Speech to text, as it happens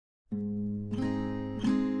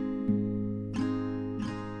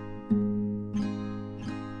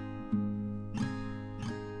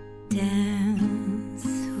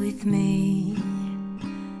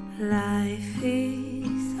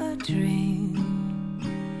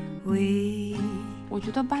我觉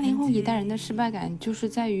得80后一代人的失败感就是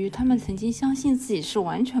在于他们曾经相信自己是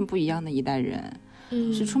完全不一样的一代人，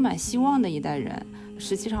是充满希望的一代人。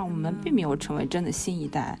实际上我们并没有成为真的新一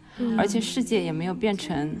代，而且世界也没有变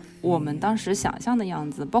成我们当时想象的样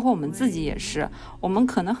子，包括我们自己也是，我们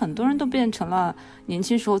可能很多人都变成了年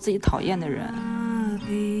轻时候自己讨厌的人。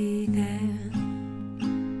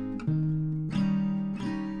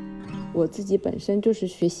我自己本身就是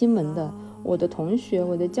学新闻的，我的同学，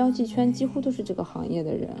我的交际圈几乎都是这个行业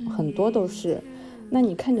的人，很多都是。那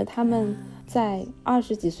你看着他们在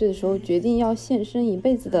20几岁的时候决定要献身一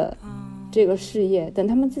辈子的这个事业，等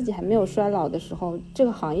他们自己还没有衰老的时候，这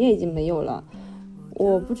个行业已经没有了。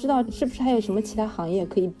我不知道是不是还有什么其他行业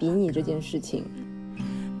可以比拟这件事情。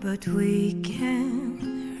 But we can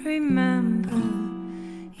remember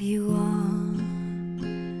you are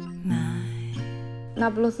mine。 那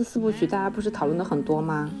不勒斯4部曲大家不是讨论的很多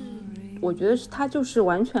吗？我觉得它就是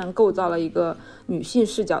完全构造了一个女性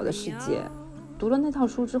视角的世界。读了那套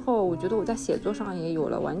书之后，我觉得我在写作上也有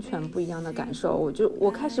了完全不一样的感受。我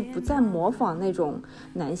开始不再模仿那种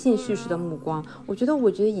男性叙事的目光。我觉得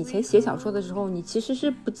以前写小说的时候，你其实是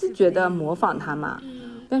不自觉的模仿它嘛。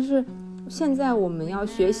但是现在我们要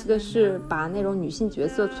学习的是把那种女性角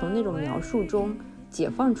色从那种描述中解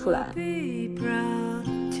放出来。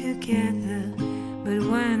But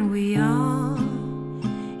when we are,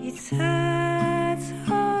 it sets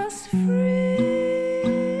us free。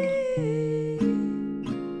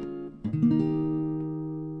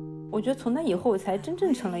 我觉得从那以后我才真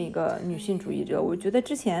正成了一个女性主义者。我觉得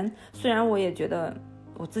之前虽然我也觉得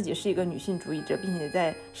我自己是一个女性主义者，并且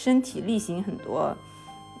在身体力行很多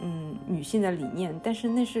女性的理念，但是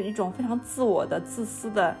那是一种非常自我的、自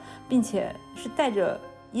私的，并且是带着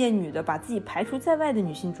厌女的，把自己排除在外的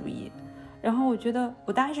女性主义。然后我觉得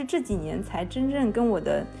我大概是这几年才真正跟我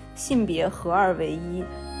的性别合二为一。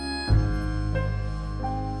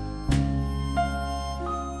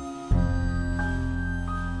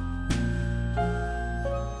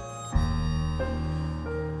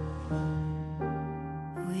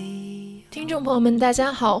听众朋友们大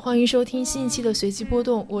家好，欢迎收听新一期的随机波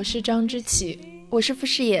动，我是张之琪，我是傅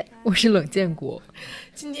视野，我是冷建国。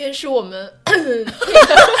今天是我们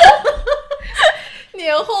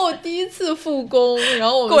年后第一次复工，然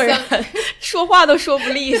后我们三个说话都说不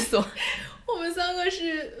利索。我们三个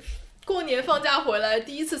是过年放假回来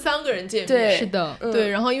第一次3个人见面。对，是的，对。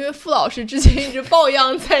然后因为傅老师之前一直抱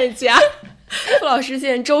恙在家，傅老师现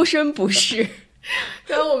在周身不适。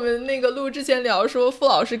然后我们那个录之前聊说，傅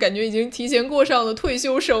老师感觉已经提前过上了退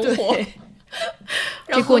休生活。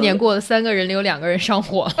这过年过的3个人里有2个人上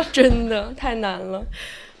火，真的太难了。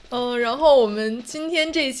然后我们今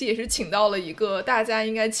天这一期也是请到了一个大家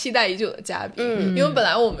应该期待已久的嘉宾，因为本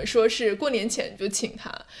来我们说是过年前就请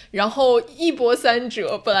他，然后一波三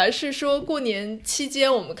折，本来是说过年期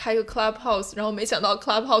间我们开个 Clubhouse， 然后没想到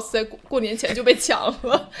Clubhouse 在过年前就被抢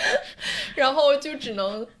了，然后就只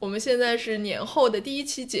能我们现在是年后的第1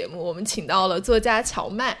期节目，我们请到了作家荞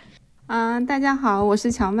麦。大家好，我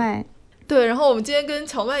是荞麦。对，然后我们今天跟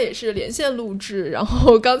荞麦也是连线录制，然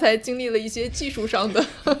后刚才经历了一些技术上的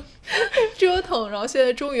折腾，然后现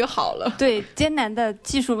在终于好了。对，艰难的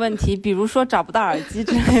技术问题，比如说找不到耳机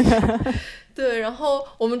之类的。对，然后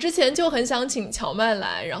我们之前就很想请荞麦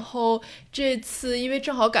来，然后这次因为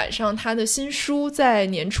正好赶上他的新书在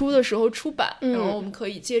年初的时候出版，然后我们可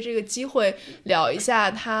以借这个机会聊一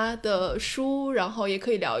下他的书，然后也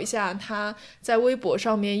可以聊一下他在微博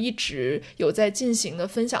上面一直有在进行的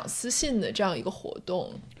分享私信的这样一个活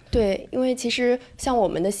动。对，因为其实像我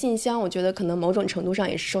们的信箱，我觉得可能某种程度上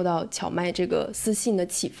也是受到荞麦这个私信的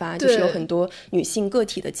启发，就是有很多女性个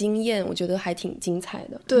体的经验，我觉得还挺精彩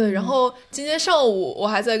的。对，然后今天上午我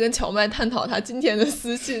还在跟荞麦探讨他今天的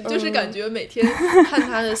私信，就是感觉每天看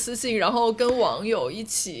他的私信，然后跟网友一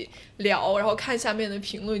起聊，然后看下面的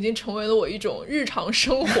评论，已经成为了我一种日常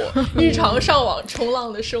生活日常上网冲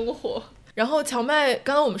浪的生活。然后荞麦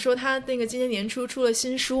刚刚我们说他那个今年年初出了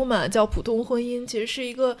新书嘛，叫《普通婚姻》，其实是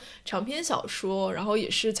一个长篇小说，然后也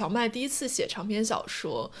是荞麦第一次写长篇小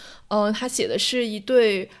说。他写的是一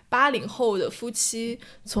对80后的夫妻，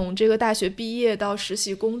从这个大学毕业到实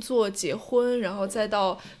习工作结婚，然后再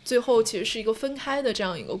到最后其实是一个分开的这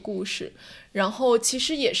样一个故事。然后其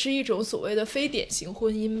实也是一种所谓的非典型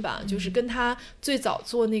婚姻吧，就是跟他最早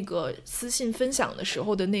做那个私信分享的时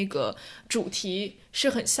候的那个主题是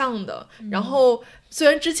很像的。然后虽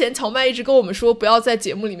然之前乔麦一直跟我们说不要在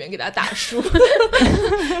节目里面给他打书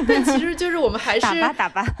但其实就是我们还是打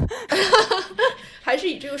吧还是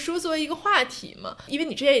以这个书作为一个话题嘛。因为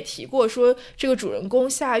你之前也提过说这个主人公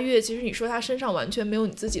夏月，其实你说他身上完全没有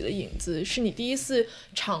你自己的影子，是你第一次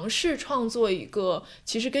尝试创作一个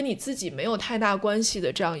其实跟你自己没有太大关系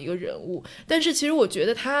的这样一个人物。但是其实我觉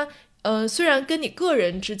得他虽然跟你个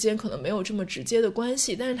人之间可能没有这么直接的关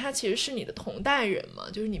系，但是他其实是你的同代人嘛，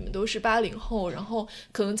就是你们都是80后，然后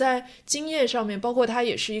可能在经验上面，包括他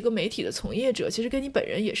也是一个媒体的从业者，其实跟你本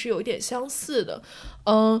人也是有一点相似的。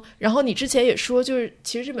然后你之前也说，就是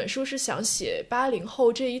其实这本书是想写80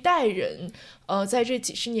后这一代人在这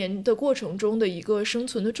几十年的过程中的一个生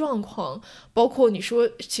存的状况，包括你说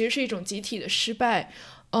其实是一种集体的失败。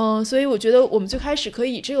所以我觉得我们最开始可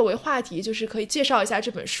以以这个为话题，就是可以介绍一下这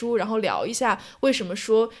本书，然后聊一下为什么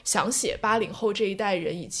说想写80后这一代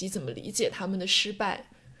人，以及怎么理解他们的失败。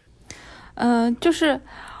就是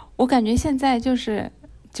我感觉现在就是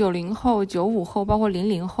90后、95后，包括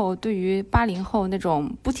00后，对于80后那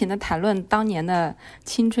种不停的谈论当年的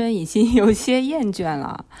青春已经有些厌倦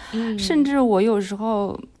了。甚至我有时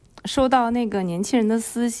候收到那个年轻人的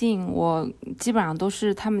私信，我基本上都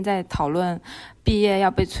是他们在讨论毕业要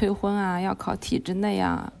被催婚啊，要考体制内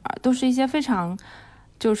啊，都是一些非常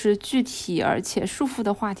就是具体而且束缚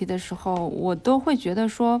的话题的时候，我都会觉得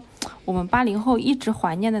说我们80后一直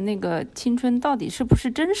怀念的那个青春到底是不是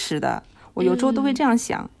真实的，我有时候都会这样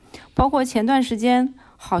想。包括前段时间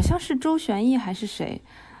好像是周旋逸还是谁，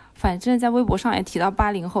反正在微博上也提到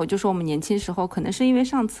80后，就说我们年轻时候，可能是因为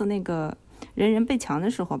上次那个人人被强的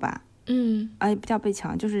时候吧，不叫被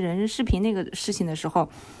强，就是人人视频那个事情的时候，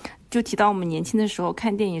就提到我们年轻的时候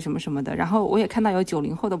看电影什么什么的。然后我也看到有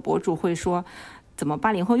90后的博主会说，怎么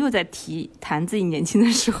80后又在谈自己年轻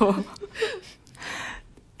的时候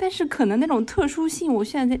但是可能那种特殊性，我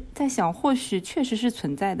现在在想，或许确实是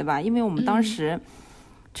存在的吧，因为我们当时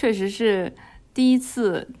确实是第一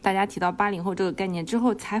次大家提到80后这个概念之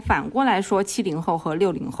后，才反过来说70后和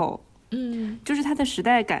60后。就是它的时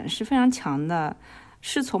代感是非常强的，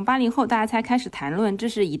是从80后大家才开始谈论这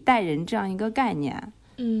是一代人这样一个概念。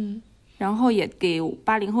然后也给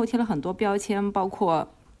80后贴了很多标签，包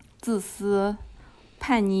括自私、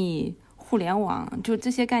叛逆、互联网，就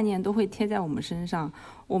这些概念都会贴在我们身上。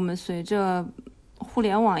我们随着互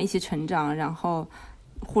联网一起成长，然后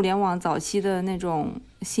互联网早期的那种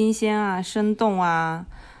新鲜啊、生动啊、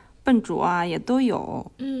笨拙啊也都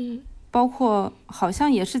有。包括好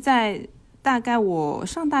像也是在大概我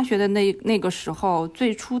上大学的那个时候，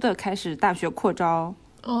最初的开始大学扩招，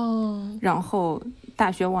然后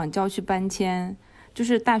大学往郊区搬迁，就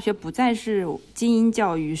是大学不再是精英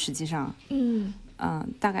教育，实际上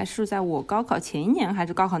大概是在我高考前一年还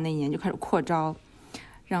是高考那一年就开始扩招。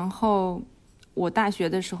然后我大学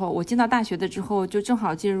的时候，我进到大学的之后就正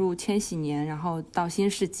好进入千禧年，然后到新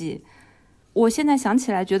世纪。我现在想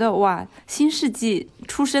起来觉得哇，新世纪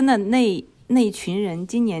出生的那群人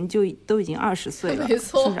今年就都已经20岁了，甚至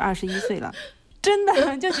21岁了，真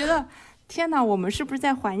的就觉得天哪，我们是不是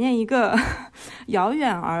在怀念一个遥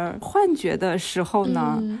远而幻觉的时候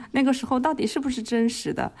呢？那个时候到底是不是真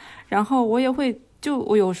实的？然后我也会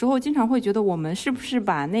我有时候经常会觉得，我们是不是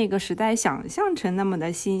把那个时代想象成那么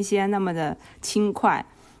的新鲜，那么的轻快？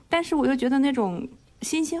但是我又觉得那种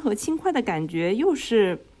新鲜和轻快的感觉又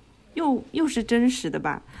是真实的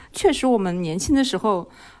吧。确实我们年轻的时候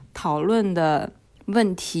讨论的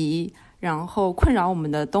问题，然后困扰我们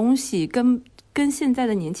的东西跟现在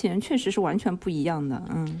的年轻人确实是完全不一样的。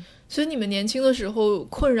所以你们年轻的时候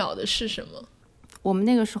困扰的是什么？我们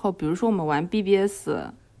那个时候比如说我们玩 BBS，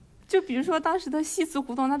 就比如说当时的西祠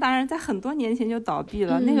胡同，那当然在很多年前就倒闭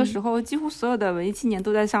了，那个时候几乎所有的文艺青年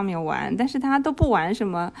都在上面玩，但是大家都不玩什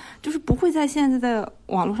么，就是不会在现在的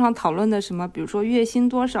网络上讨论的什么比如说月薪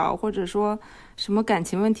多少，或者说什么感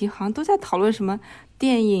情问题，好像都在讨论什么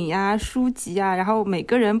电影呀、书籍呀，然后每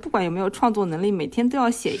个人不管有没有创作能力，每天都要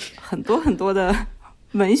写很多很多的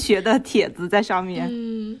文学的帖子在上面。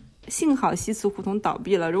幸好西祠胡同倒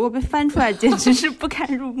闭了，如果被翻出来简直是不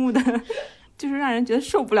堪入目的就是让人觉得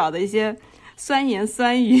受不了的一些酸言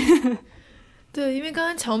酸语对，因为刚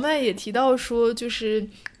刚乔麦也提到说，就是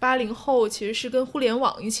80后其实是跟互联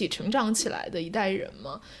网一起成长起来的一代人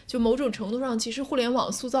嘛，就某种程度上其实互联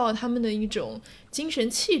网塑造了他们的一种精神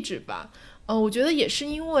气质吧。我觉得也是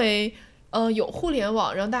因为有互联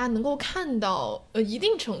网让大家能够看到一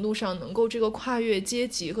定程度上能够这个跨越阶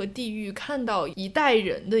级和地域，看到一代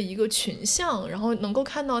人的一个群像，然后能够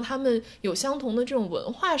看到他们有相同的这种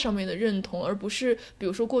文化上面的认同，而不是比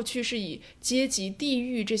如说过去是以阶级地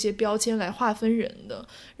域这些标签来划分人的。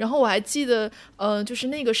然后我还记得就是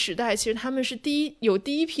那个时代其实他们是有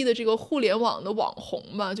第一批的这个互联网的网红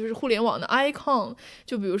嘛，就是互联网的 icon，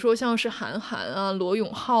 就比如说像是韩寒啊、罗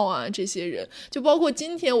永浩啊这些人，就包括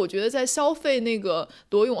今天我觉得在消费那个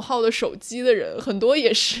罗永浩的手机的人很多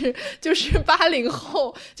也是就是80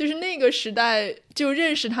后，就是那个时代就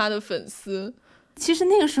认识他的粉丝。其实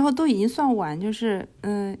那个时候都已经算晚，就是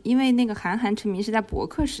因为那个韩寒成名是在博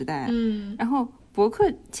客时代，然后博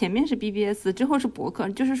客前面是 BBS， 之后是博客，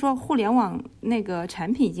就是说互联网那个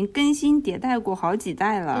产品已经更新迭代过好几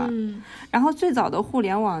代了。然后最早的互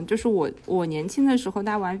联网就是我年轻的时候，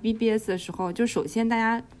大家玩 BBS 的时候，就首先大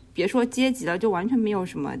家别说阶级了，就完全没有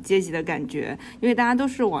什么阶级的感觉，因为大家都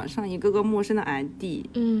是网上一个个陌生的 ID，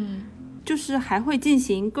就是还会进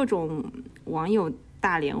行各种网友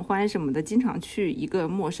大联欢什么的，经常去一个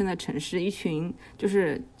陌生的城市，一群就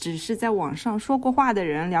是只是在网上说过话的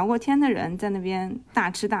人、聊过天的人，在那边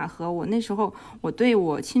大吃大喝。我那时候我对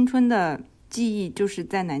我青春的记忆就是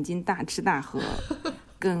在南京大吃大喝，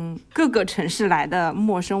跟各个城市来的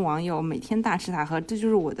陌生网友每天大吃大喝，这就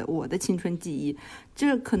是我的青春记忆。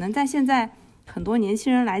这可能在现在很多年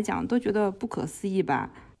轻人来讲都觉得不可思议吧。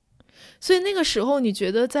所以那个时候你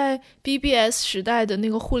觉得在 BBS 时代的那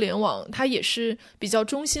个互联网它也是比较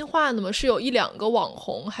中心化的吗？是有一两个网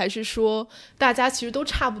红，还是说大家其实都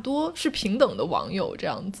差不多是平等的网友这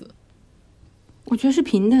样子？我觉得是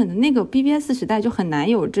平等的，那个 BBS 时代就很难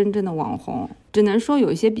有真正的网红，只能说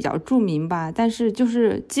有一些比较著名吧，但是就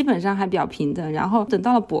是基本上还比较平等。然后等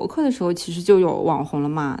到了博客的时候，其实就有网红了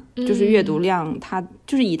嘛，就是阅读量，它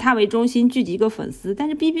就是以它为中心聚集一个粉丝。但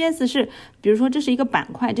是 BBS 是，比如说这是一个板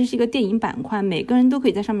块，这是一个电影板块，每个人都可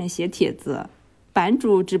以在上面写帖子，版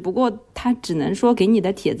主只不过他只能说给你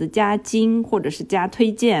的帖子加精或者是加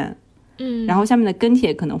推荐。然后下面的跟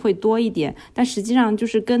帖可能会多一点，但实际上就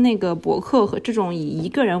是跟那个博客和这种以一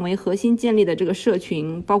个人为核心建立的这个社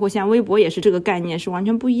群，包括像微博也是这个概念，是完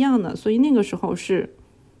全不一样的。所以那个时候是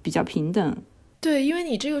比较平等。对，因为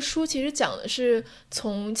你这个书其实讲的是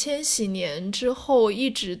从千禧年之后一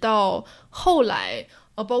直到后来，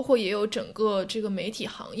包括也有整个这个媒体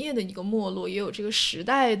行业的一个没落，也有这个时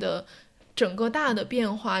代的整个大的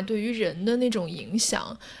变化对于人的那种影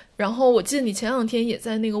响。然后我记得你前两天也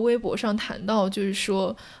在那个微博上谈到，就是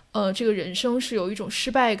说这个人生是由一种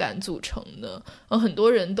失败感组成的，很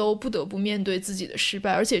多人都不得不面对自己的失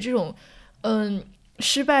败，而且这种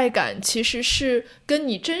失败感其实是跟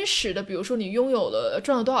你真实的，比如说你拥有了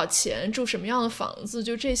赚了多少钱，住什么样的房子，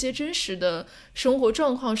就这些真实的生活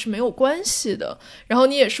状况是没有关系的。然后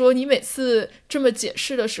你也说你每次这么解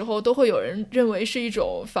释的时候都会有人认为是一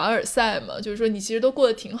种凡尔赛嘛，就是说你其实都过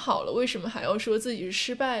得挺好了，为什么还要说自己是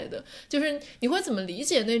失败的？就是你会怎么理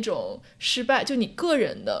解那种失败，就你个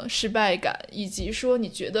人的失败感，以及说你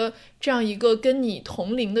觉得这样一个跟你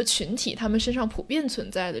同龄的群体他们身上普遍存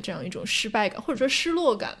在的这样一种失败感或者说失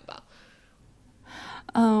落感吧。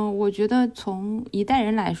我觉得从一代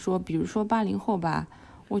人来说，比如说80后吧，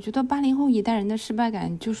我觉得80后一代人的失败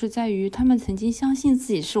感就是在于他们曾经相信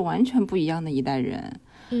自己是完全不一样的一代人，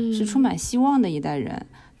是充满希望的一代人。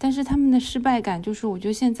但是他们的失败感就是，我觉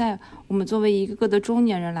得现在我们作为一个个的中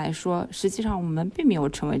年人来说，实际上我们并没有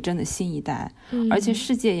成为真的新一代，而且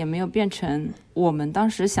世界也没有变成我们当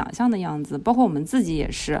时想象的样子，包括我们自己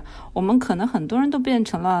也是，我们可能很多人都变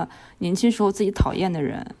成了年轻时候自己讨厌的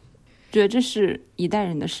人，觉得这是一代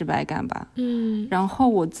人的失败感吧。然后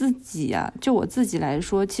我自己啊，就我自己来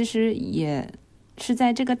说，其实也是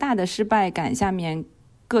在这个大的失败感下面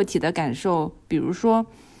个体的感受，比如说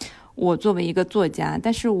我作为一个作家，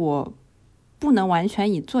但是我不能完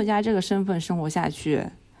全以作家这个身份生活下去，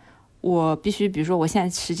我必须比如说我现在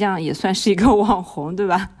实际上也算是一个网红，对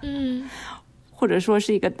吧？或者说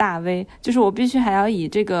是一个大 V， 就是我必须还要以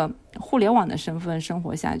这个互联网的身份生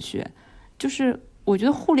活下去。就是我觉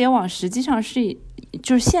得互联网实际上是，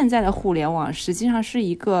就是现在的互联网实际上是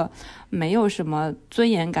一个没有什么尊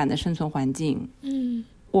严感的生存环境。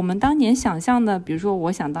我们当年想象的，比如说我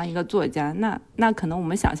想当一个作家，那可能我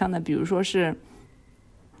们想象的，比如说是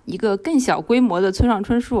一个更小规模的村上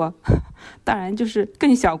春树，当然就是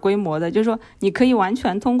更小规模的，就是说你可以完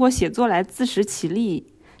全通过写作来自食其力，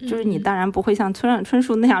就是你当然不会像村上春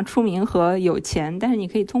树那样出名和有钱，但是你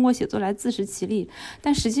可以通过写作来自食其力。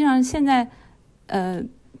但实际上现在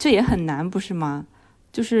这也很难，不是吗？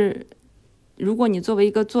就是如果你作为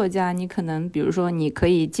一个作家，你可能比如说你可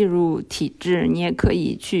以进入体制，你也可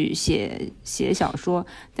以去写小说，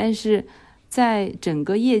但是在整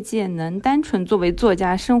个业界能单纯作为作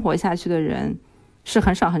家生活下去的人是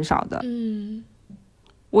很少很少的。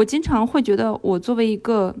我经常会觉得我作为一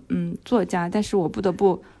个作家，但是我不得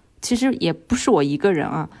不，其实也不是我一个人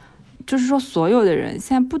啊，就是说所有的人现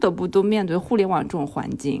在不得不都面对互联网这种环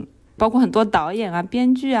境，包括很多导演啊、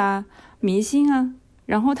编剧啊、明星啊，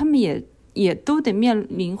然后他们也都得面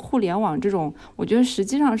临互联网这种，我觉得实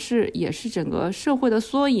际上也是整个社会的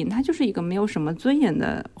缩影，它就是一个没有什么尊严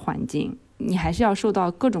的环境，你还是要受到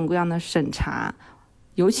各种各样的审查，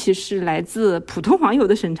尤其是来自普通网友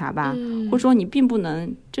的审查吧，或者说你并不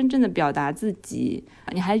能真正的表达自己，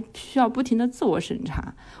你还需要不停的自我审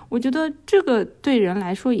查。我觉得这个对人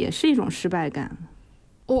来说也是一种失败感。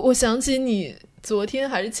我想起你昨天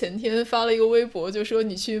还是前天发了一个微博，就说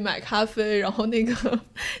你去买咖啡，然后那个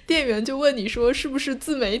店员就问你说是不是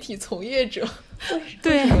自媒体从业者。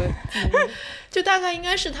对，就大概应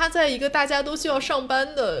该是他在一个大家都需要上班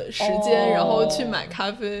的时间，然后去买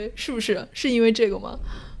咖啡，是不是？是因为这个吗？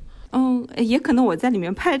也可能我在里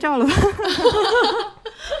面拍照了吧。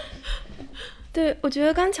对，我觉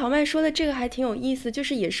得刚乔麦说的这个还挺有意思，就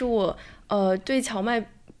是也是我对乔麦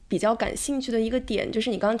比较感兴趣的一个点，就是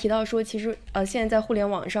你刚刚提到说其实现在在互联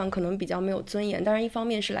网上可能比较没有尊严，当然一方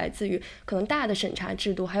面是来自于可能大的审查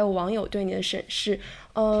制度，还有网友对你的审视，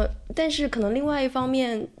但是可能另外一方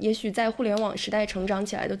面，也许在互联网时代成长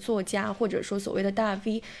起来的作家，或者说所谓的大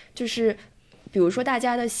V， 就是比如说大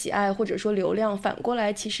家的喜爱或者说流量，反过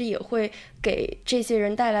来其实也会给这些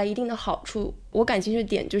人带来一定的好处。我感兴趣的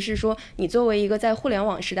点就是说，你作为一个在互联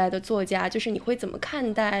网时代的作家，就是你会怎么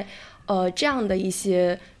看待这样的一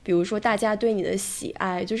些比如说大家对你的喜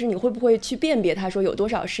爱，就是你会不会去辨别它，说有多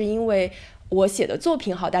少是因为我写的作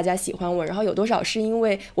品好大家喜欢我，然后有多少是因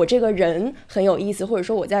为我这个人很有意思，或者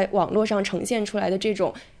说我在网络上呈现出来的这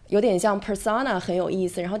种有点像 persona 很有意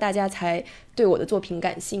思，然后大家才对我的作品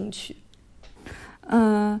感兴趣。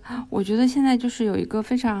我觉得现在就是有一个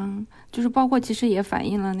非常，就是包括其实也反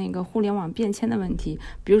映了那个互联网变迁的问题。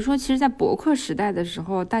比如说，其实，在博客时代的时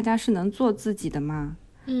候，大家是能做自己的吗？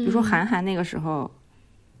比如说韩寒那个时候，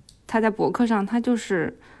他在博客上，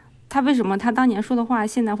他为什么他当年说的话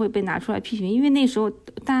现在会被拿出来批评？因为那时候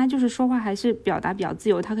大家就是说话还是表达比较自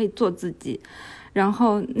由，他可以做自己。然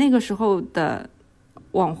后那个时候的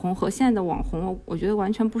网红和现在的网红，我觉得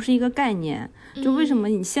完全不是一个概念。就为什么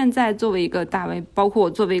你现在作为一个大 V，包括我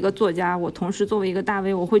作为一个作家，我同时作为一个大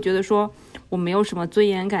V，我会觉得说我没有什么尊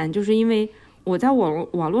严感，就是因为我在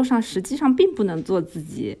网络上实际上并不能做自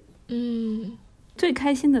己。最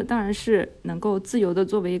开心的当然是能够自由的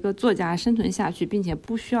作为一个作家生存下去，并且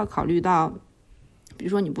不需要考虑到，比如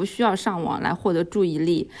说你不需要上网来获得注意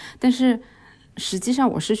力，但是实际上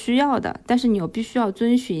我是需要的，但是你又必须要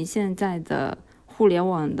遵循现在的互联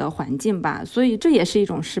网的环境吧，所以这也是一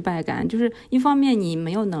种失败感。就是一方面你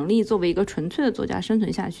没有能力作为一个纯粹的作家生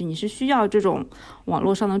存下去，你是需要这种网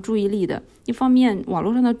络上的注意力的，一方面网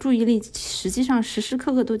络上的注意力实际上时时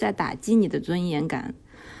刻刻都在打击你的尊严感，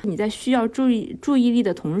你在需要注意力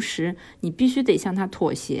的同时，你必须得向他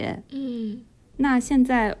妥协。那现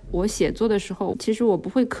在我写作的时候，其实我不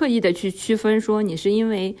会刻意的去区分说你是因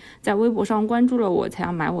为在微博上关注了我才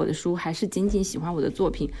要买我的书，还是仅仅喜欢我的作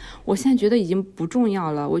品。我现在觉得已经不重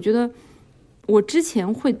要了。我觉得我之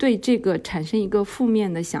前会对这个产生一个负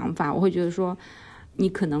面的想法，我会觉得说你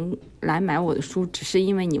可能来买我的书只是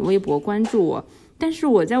因为你微博关注我，但是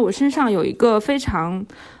我在我身上有一个非常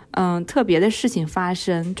特别的事情发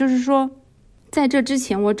生，就是说在这之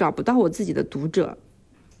前我找不到我自己的读者。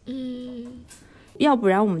要不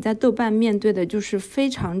然我们在豆瓣面对的就是非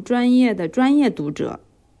常专业的专业读者，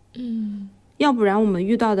要不然我们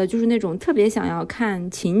遇到的就是那种特别想要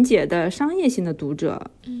看情节的商业性的读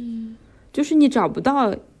者，就是你找不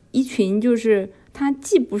到一群就是他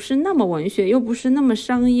既不是那么文学又不是那么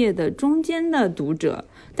商业的中间的读者，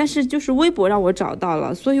但是就是微博让我找到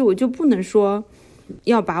了，所以我就不能说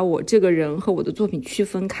要把我这个人和我的作品区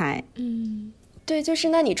分开。对，就是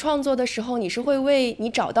那你创作的时候，你是会为你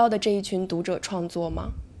找到的这一群读者创作吗？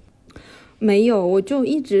没有，我就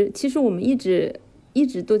其实我们一直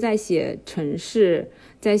都在写城市，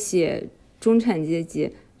在写中产阶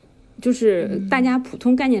级，就是大家普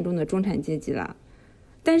通概念中的中产阶级了。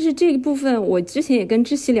但是这一部分我之前也跟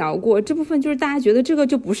知悉聊过，这部分就是大家觉得这个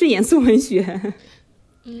就不是严肃文学，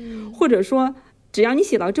或者说只要你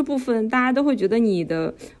写到这部分，大家都会觉得你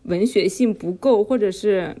的文学性不够，或者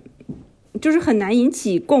是就是很难引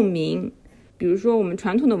起共鸣。比如说我们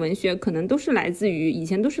传统的文学可能以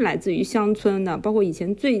前都是来自于乡村的，包括以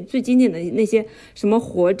前最经典的那些什么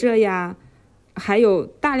活着呀，还有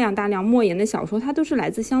大量莫言的小说，它都是来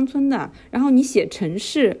自乡村的。然后你写城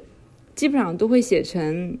市，基本上都会写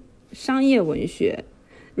成商业文学。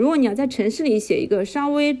如果你要在城市里写一个稍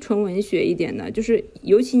微纯文学一点的，就是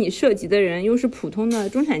尤其你涉及的人又是普通的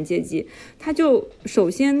中产阶级，他就首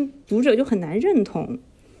先读者就很难认同，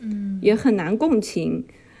也很难共情。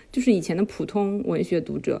就是以前的普通文学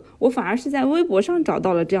读者，我反而是在微博上找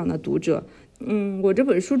到了这样的读者。我这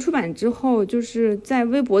本书出版之后，就是在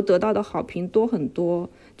微博得到的好评多很多，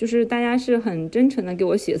就是大家是很真诚的给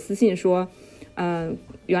我写私信说，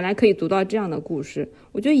原来可以读到这样的故事。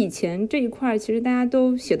我觉得以前这一块其实大家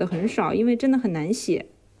都写的很少，因为真的很难写。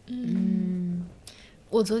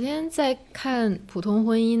我昨天在看《普通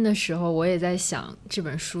婚姻》的时候，我也在想这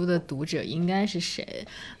本书的读者应该是谁。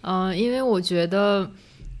因为我觉得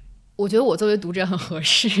我作为读者很合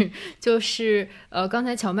适，就是刚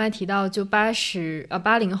才乔麦提到，就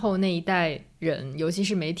80后那一代人，尤其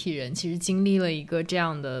是媒体人，其实经历了一个这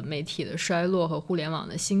样的媒体的衰落和互联网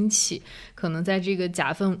的兴起，可能在这个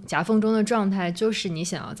夹缝中的状态，就是你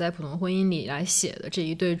想要在普通婚姻里来写的这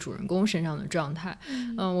一对主人公身上的状态。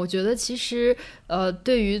我觉得其实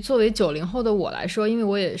对于作为90后的我来说，因为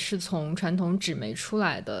我也是从传统纸媒出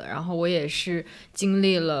来的，然后我也是经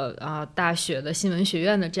历了大学的新闻学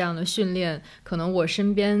院的这样的训练，可能我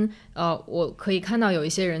身边我可以看到有一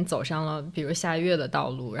些人走上了比如夏月的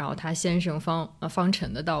道路，然后他先生方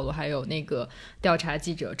晨的道路，还有那个调查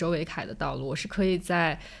记者周维凯的道路，我是可以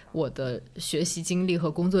在我的学习经历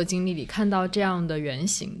和工作经历里看到这样的原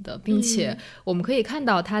型的，并且我们可以看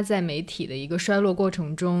到他在媒体的一个衰落过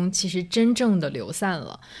程中其实真正的流散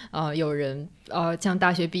了。有人像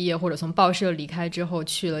大学毕业或者从报社离开之后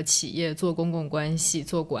去了企业做公共关系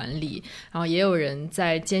做管理，然后也有人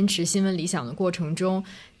在坚持新闻理想的过程中，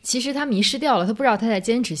其实他迷失掉了，他不知道他在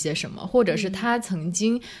坚持些什么，或者是他曾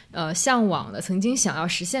经向往的曾经想要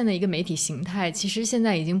实现的一个媒体形态，其实现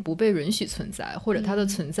在已经不被允许存在，或者它的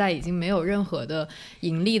存在已经没有任何的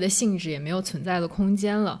盈利的性质，也没有存在的空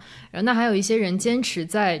间了。然后那还有一些人坚持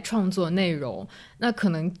在创作内容，那可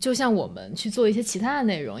能就像我们去做一些其他的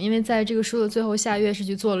内容，因为在这个书的最后，夏月是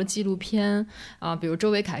去做了纪录片比如周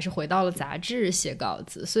维凯是回到了杂志写稿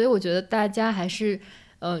子，所以我觉得大家还是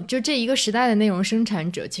就这一个时代的内容生产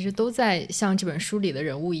者其实都在像这本书里的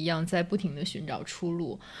人物一样，在不停地寻找出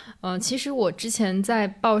路。其实我之前在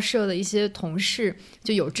报社的一些同事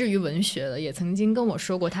就有志于文学的，也曾经跟我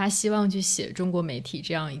说过他希望去写中国媒体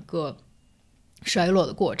这样一个衰落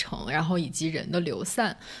的过程，然后以及人的流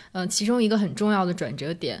散。其中一个很重要的转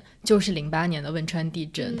折点就是08年的汶川地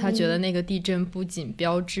震，他觉得那个地震不仅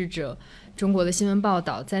标志着中国的新闻报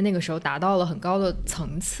道在那个时候达到了很高的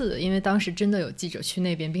层次，因为当时真的有记者去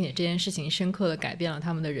那边，并且这件事情深刻地改变了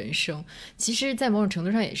他们的人生。其实在某种程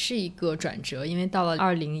度上也是一个转折，因为到了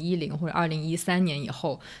2010或者2013年以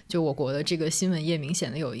后，就我国的这个新闻业明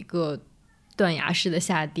显的有一个断崖式的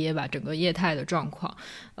下跌吧，整个业态的状况。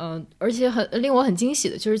而且令我很惊喜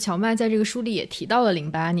的就是乔麦在这个书里也提到了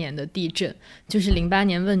08年的地震，就是08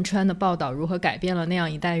年汶川的报道如何改变了那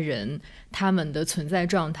样一代人他们的存在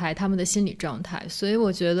状态，他们的心理状态。所以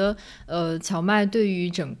我觉得乔麦对于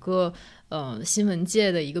整个新闻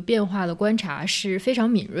界的一个变化的观察是非常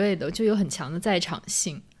敏锐的，就有很强的在场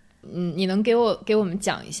性。你能给我们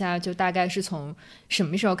讲一下，就大概是从什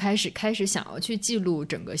么时候开始想要去记录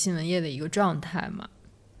整个新闻业的一个状态吗？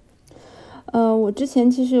我之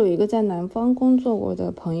前其实有一个在南方工作过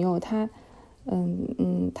的朋友，他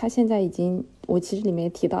现在已经，我其实里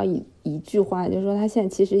面提到一句话，就是说他现在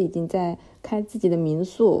其实已经在开自己的民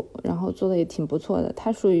宿，然后做的也挺不错的。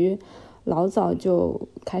他属于老早就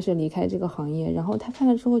开始离开这个行业，然后他看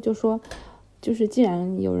了之后就说，就是既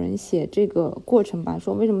然有人写这个过程吧，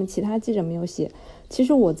说为什么其他记者没有写？其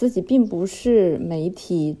实我自己并不是媒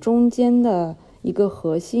体中间的一个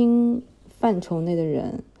核心范畴内的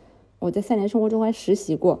人，我在3年生活中还实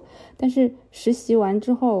习过，但是实习完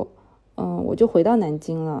之后，我就回到南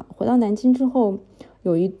京了。回到南京之后，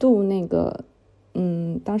有一度那个，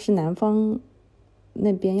当时南方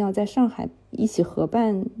那边要在上海一起合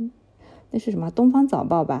办，那是什么东方早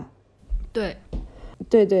报吧？对，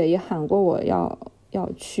也喊过我要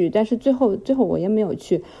去，但是最后我也没有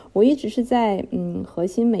去。我一直是在核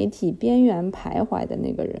心媒体边缘徘徊的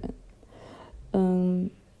那个人。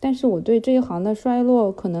但是我对这一行的衰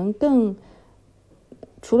落可能更，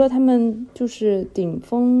除了他们就是顶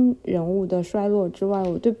峰人物的衰落之外，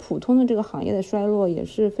我对普通的这个行业的衰落也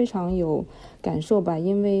是非常有感受吧。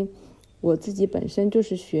因为我自己本身就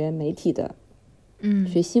是学媒体的，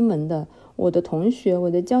学新闻的，我的同学，我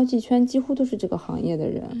的交际圈几乎都是这个行业的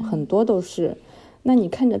人，很多都是。那你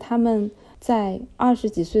看着他们在20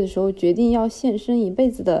几岁的时候决定要献身一辈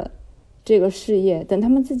子的这个事业，等他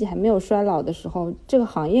们自己还没有衰老的时候，这个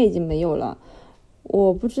行业已经没有了。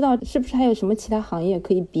我不知道是不是还有什么其他行业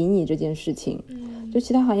可以比拟这件事情，就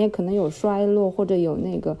其他行业可能有衰落或者有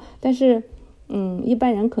那个，但是一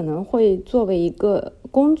般人可能会作为一个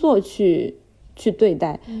工作去对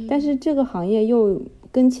待，但是这个行业又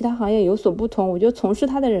跟其他行业有所不同。我觉得从事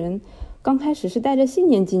它的人刚开始是带着信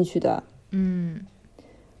念进去的。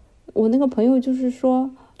我那个朋友就是说，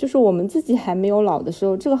就是我们自己还没有老的时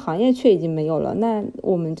候，这个行业却已经没有了，那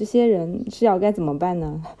我们这些人是要该怎么办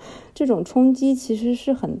呢？这种冲击其实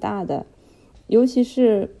是很大的，尤其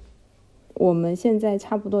是我们现在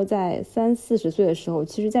差不多在30-40岁的时候，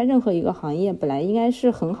其实在任何一个行业本来应该是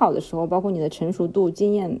很好的时候，包括你的成熟度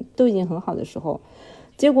经验都已经很好的时候，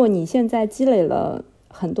结果你现在积累了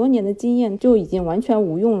很多年的经验就已经完全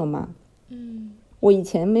无用了嘛。我以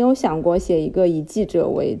前没有想过写一个以记者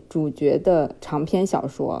为主角的长篇小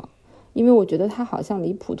说，因为我觉得它好像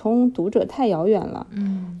离普通读者太遥远了。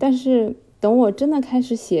但是等我真的开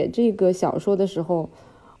始写这个小说的时候，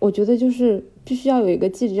我觉得就是必须要有一个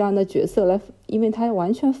记者这样的角色来，因为它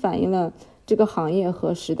完全反映了这个行业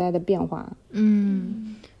和时代的变化。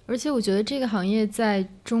而且我觉得这个行业在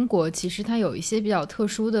中国其实它有一些比较特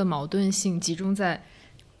殊的矛盾性集中在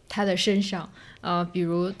他的身上。比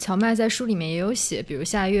如乔麦在书里面也有写，比如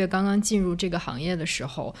夏月刚刚进入这个行业的时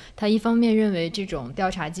候，他一方面认为这种调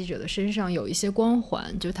查记者的身上有一些光环，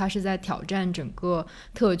就他是在挑战整个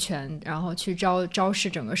特权，然后去昭示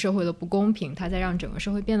整个社会的不公平，他在让整个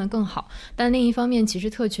社会变得更好。但另一方面，其实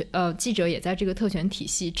记者也在这个特权体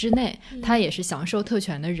系之内，他也是享受特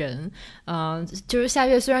权的人。就是夏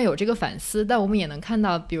月虽然有这个反思，但我们也能看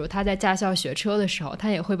到，比如他在驾校学车的时候，他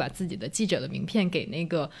也会把自己的记者的名片给那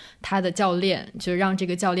个他的教练，就让这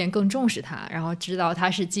个教练更重视他，然后知道他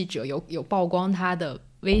是记者，有曝光他的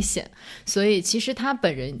危险。所以其实他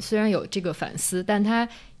本人虽然有这个反思，但他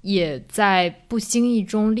也在不经意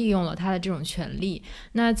中利用了他的这种权利。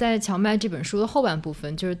那在乔麦这本书的后半部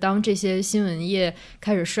分，就是当这些新闻业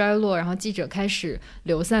开始衰落，然后记者开始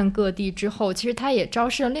流散各地之后，其实他也昭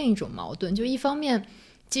示了另一种矛盾，就一方面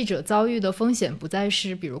记者遭遇的风险不再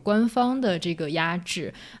是比如官方的这个压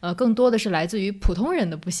制，更多的是来自于普通人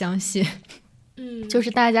的不相信。就是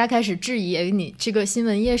大家开始质疑你这个新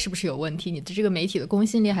闻业是不是有问题，你的这个媒体的公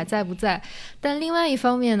信力还在不在。但另外一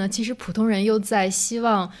方面呢，其实普通人又在希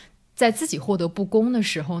望在自己获得不公的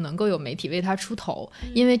时候能够有媒体为他出头，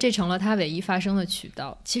因为这成了他唯一发声的渠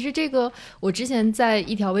道。其实这个我之前在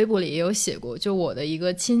一条微博里也有写过，就我的一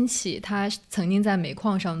个亲戚，他曾经在煤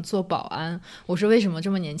矿上做保安，我说为什么这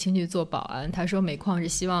么年轻去做保安，他说煤矿是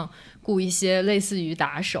希望雇一些类似于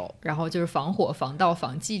打手，然后就是防火防盗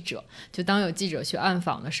防记者，就当有记者去暗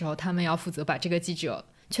访的时候，他们要负责把这个记者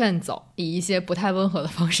劝走，以一些不太温和的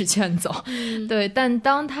方式劝走。对，但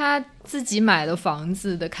当他自己买的房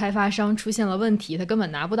子的开发商出现了问题，他根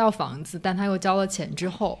本拿不到房子，但他又交了钱之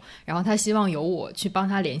后，然后他希望由我去帮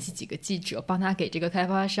他联系几个记者，帮他给这个开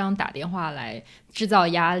发商打电话来制造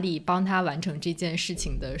压力，帮他完成这件事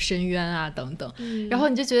情的申冤啊等等。然后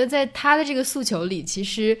你就觉得在他的这个诉求里，其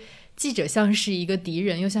实记者像是一个敌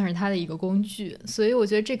人，又像是他的一个工具。所以我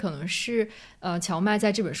觉得这可能是乔麦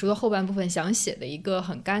在这本书的后半部分想写的一个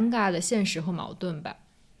很尴尬的现实和矛盾吧。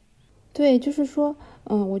对，就是说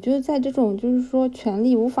我觉得在这种就是说权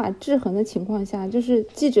力无法制衡的情况下，就是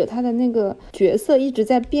记者他的那个角色一直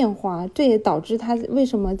在变化，这也导致他为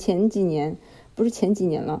什么前几年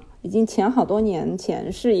了，已经前好多年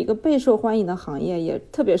前是一个备受欢迎的行业，也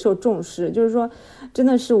特别受重视。就是说真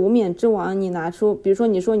的是无冕之王，你拿出比如说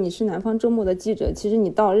你说你是南方周末的记者，其实你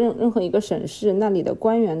到任何一个省市，那里的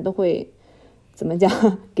官员都会怎么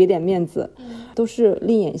讲给点面子，都是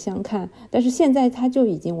另眼相看。但是现在他就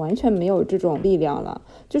已经完全没有这种力量了，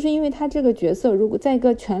就是因为他这个角色如果在一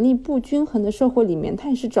个权力不均衡的社会里面，他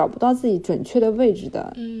也是找不到自己准确的位置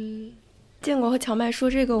的。建国和乔麦说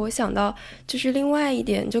这个，我想到就是另外一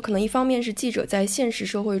点，就可能一方面是记者在现实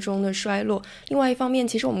社会中的衰落，另外一方面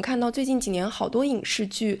其实我们看到最近几年好多影视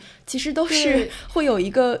剧其实都是会有一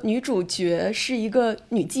个女主角是一个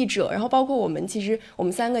女记者，然后包括我们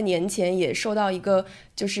3个年前也收到一个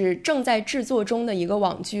就是正在制作中的一个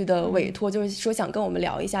网剧的委托，就是说想跟我们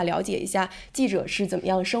聊一下，了解一下记者是怎么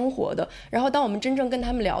样生活的。然后当我们真正跟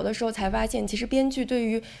他们聊的时候，才发现其实编剧对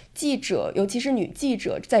于记者，尤其是女记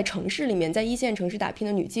者在城市里面，在一线城市打拼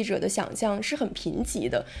的女记者的想象是很贫瘠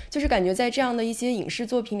的，就是感觉在这样的一些影视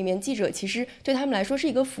作品里面，记者其实对他们来说是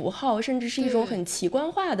一个符号，甚至是一种很奇观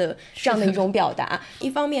化的这样的一种表达。一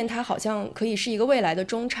方面它好像可以是一个未来的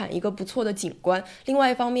中产，一个不错的景观，另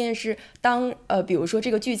外一方面是当比如说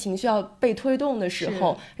这个剧情需要被推动的时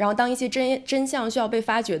候，然后当一些真相需要被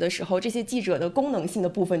发掘的时候，这些记者的功能性的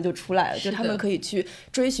部分就出来了，就他们可以去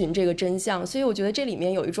追寻这个真相。所以我觉得这里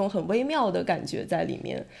面有一种很微妙的感觉在里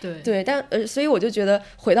面。对，但所以我就觉得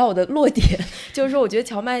回到我的落点，就是说我觉得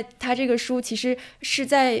乔麦他这个书其实是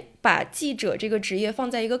在把记者这个职业放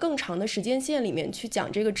在一个更长的时间线里面去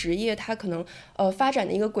讲这个职业它可能发展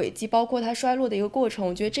的一个轨迹，包括它衰落的一个过程。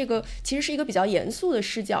我觉得这个其实是一个比较严肃的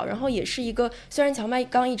视角，然后也是一个虽然乔麦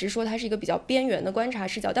刚一直说它是一个比较边缘的观察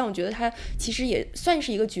视角，但我觉得它其实也算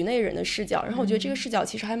是一个局内人的视角，然后我觉得这个视角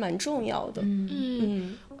其实还蛮重要的。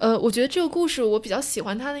我觉得这个故事我比较喜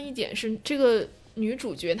欢它的一点是，这个女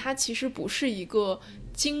主角她其实不是一个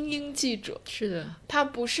精英记者，是的，她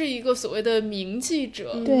不是一个所谓的名记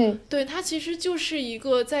者，对，她其实就是一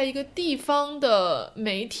个在一个地方的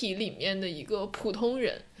媒体里面的一个普通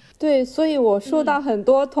人。对，所以我收到很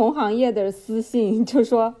多同行业的私信，就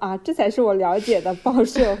说啊，这才是我了解的报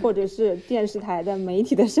社或者是电视台的媒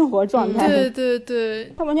体的生活状态。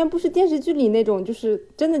对，他完全不是电视剧里那种，就是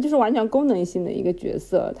真的就是完全功能性的一个角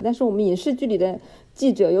色。但是我们影视剧里的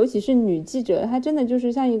记者，尤其是女记者，她真的就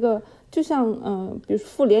是像一个，就像比如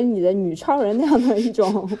复联里的女超人那样的一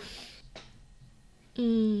种。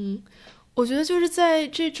我觉得就是在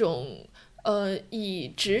这种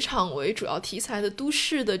以职场为主要题材的都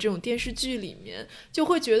市的这种电视剧里面，就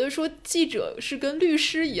会觉得说记者是跟律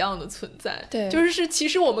师一样的存在。对，就是其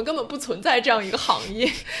实我们根本不存在这样一个行业，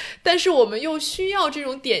但是我们又需要这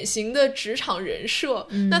种典型的职场人设。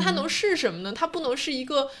那它能是什么呢？它不能是一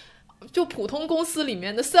个就普通公司里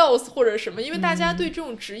面的 sales 或者什么，因为大家对这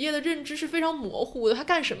种职业的认知是非常模糊的，他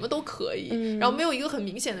干什么都可以，然后没有一个很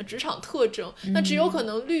明显的职场特征。那只有可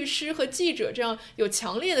能律师和记者这样有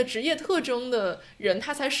强烈的职业特征的人，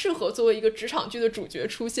他才适合作为一个职场剧的主角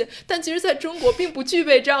出现。但其实在中国并不具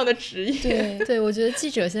备这样的职业。对，我觉得记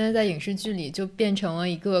者现在在影视剧里就变成了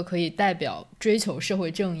一个可以代表追求社会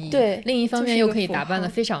正义，对，另一方面又可以打扮得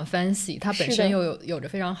非常 fancy，他本身又有着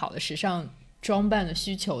非常好的时尚装扮的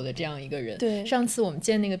需求的这样一个人。对，上次我们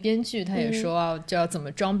见那个编剧，他也说就要怎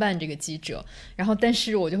么装扮这个记者，然后但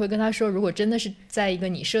是我就会跟他说，如果真的是在一个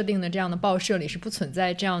你设定的这样的报社里是不存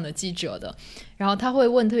在这样的记者的，然后他会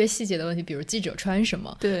问特别细节的问题，比如记者穿什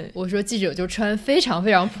么。对，我说记者就穿非常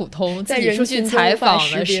非常普通，自己出去采访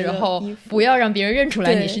的时候不要让别人认出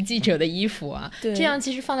来你是记者的衣服啊，这样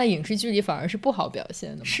其实放在影视剧里反而是不好表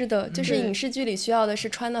现的嘛。是的，就是影视剧里需要的是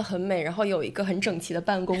穿得很美，然后有一个很整齐的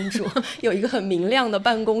办公桌有一个很明亮的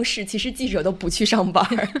办公室，其实记者都不去上班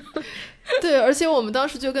对，而且我们当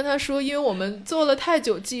时就跟他说，因为我们做了太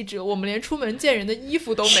久记者，我们连出门见人的衣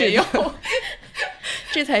服都没有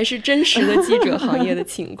这才是真实的记者行业的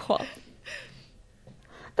情况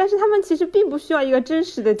但是他们其实并不需要一个真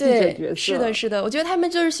实的记者角色。是的，我觉得他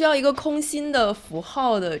们就是需要一个空心的符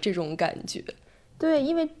号的这种感觉。对，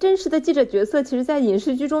因为真实的记者角色其实在影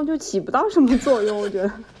视剧中就起不到什么作用我觉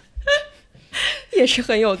得也是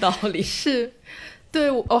很有道理。是，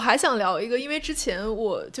对，我还想聊一个，因为之前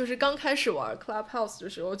我就是刚开始玩 Clubhouse 的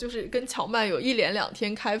时候，就是跟乔曼有1连2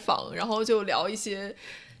天开房，然后就聊一些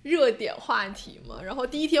热点话题嘛，然后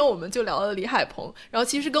第一天我们就聊了李海鹏，然后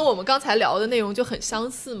其实跟我们刚才聊的内容就很相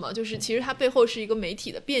似嘛，就是其实它背后是一个媒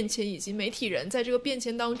体的变迁，以及媒体人在这个变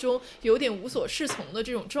迁当中有点无所适从的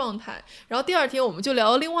这种状态。然后第二天我们就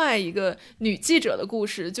聊了另外一个女记者的故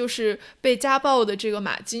事，就是被家暴的这个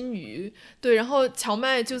马金鱼。对，然后乔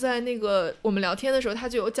麦就在那个我们聊天的时候，他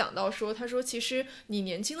就有讲到说，他说其实你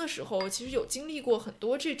年轻的时候其实有经历过很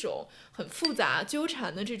多这种很复杂纠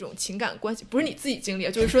缠的这种情感关系，不是你自己经历，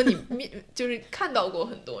就是说你就是看到过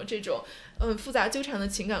很多这种复杂纠缠的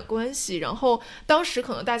情感关系。然后当时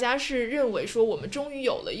可能大家是认为说我们终于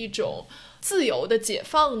有了一种自由的解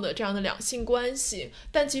放的这样的两性关系，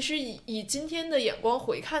但其实以今天的眼光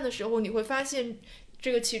回看的时候，你会发现这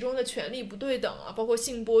个其中的权力不对等啊，包括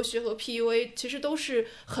性剥削和 PUA 其实都是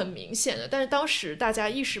很明显的，但是当时大家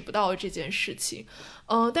意识不到这件事情。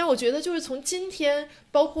但我觉得就是从今天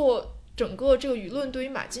包括整个这个舆论对于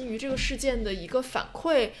马金鱼这个事件的一个反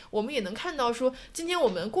馈，我们也能看到说，今天我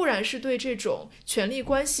们固然是对这种权力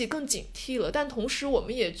关系更警惕了，但同时我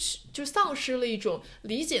们也就丧失了一种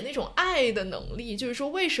理解那种爱的能力，就是说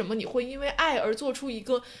为什么你会因为爱而做出一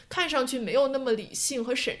个看上去没有那么理性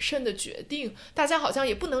和审慎的决定，大家好像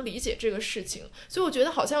也不能理解这个事情。所以我觉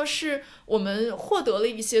得好像是我们获得了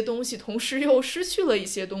一些东西，同时又失去了一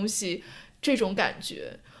些东西，这种感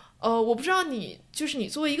觉。我不知道你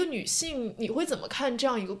作为一个女性，你会怎么看这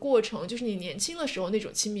样一个过程，就是你年轻的时候那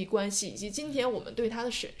种亲密关系，以及今天我们对它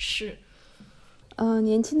的审视。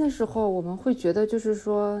年轻的时候我们会觉得就是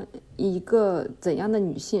说一个怎样的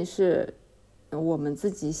女性是我们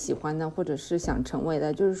自己喜欢的或者是想成为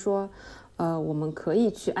的，就是说我们可以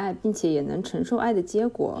去爱，并且也能承受爱的结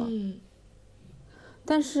果。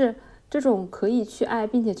但是这种可以去爱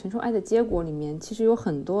并且承受爱的结果里面，其实有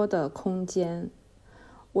很多的空间。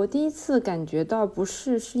我第一次感觉到不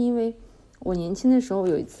是因为我年轻的时候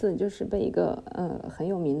有一次就是被一个很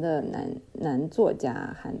有名的男作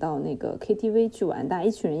家喊到那个 KTV 去玩，大家一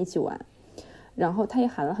群人一起玩，然后他也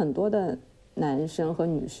喊了很多的男生和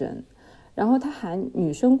女生，然后他喊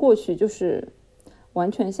女生过去就是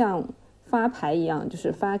完全像发牌一样，就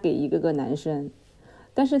是发给一个个男生，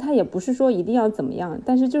但是他也不是说一定要怎么样，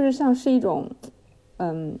但是就是像是一种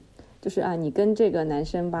就是啊，你跟这个男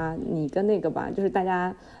生吧，你跟那个吧，就是大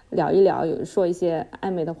家聊一聊，有说一些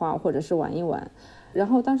暧昧的话，或者是玩一玩。然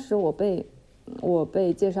后当时我被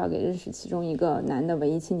介绍给认识其中一个男的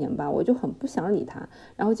文艺青年吧，我就很不想理他，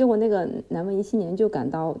然后结果那个男文艺青年就感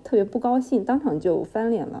到特别不高兴，当场就翻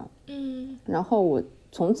脸了。然后我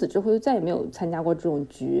从此之后就再也没有参加过这种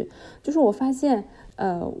局。就是我发现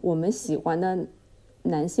我们喜欢的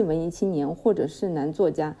男性文艺青年或者是男作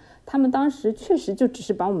家，他们当时确实就只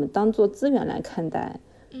是把我们当做资源来看待。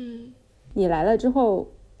你来了之后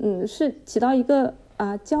是起到一个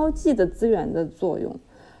交际的资源的作用。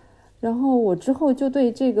然后我之后就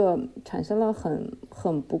对这个产生了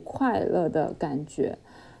很不快乐的感觉。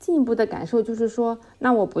进一步的感受就是说，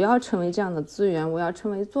那我不要成为这样的资源，我要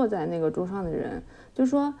成为坐在那个桌上的人。就是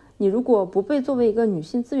说你如果不被作为一个女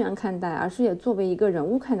性资源看待，而是也作为一个人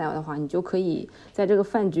物看待的话，你就可以在这个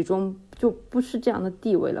饭局中就不是这样的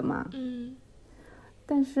地位了嘛。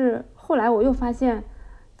但是后来我又发现，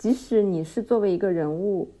即使你是作为一个人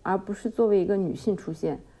物，而不是作为一个女性出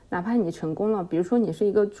现，哪怕你成功了，比如说你是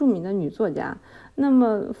一个著名的女作家，那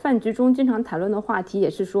么饭局中经常谈论的话题也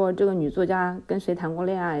是说这个女作家跟谁谈过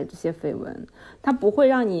恋爱这些绯闻，它不会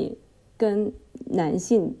让你跟男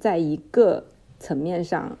性在一个层面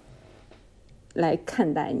上来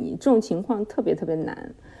看待你，这种情况特别特别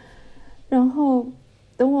难。然后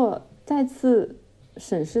等我再次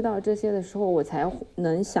审视到这些的时候，我才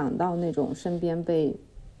能想到那种身边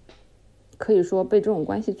可以说被这种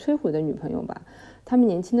关系摧毁的女朋友吧。他们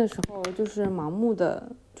年轻的时候就是盲目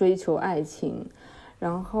的追求爱情，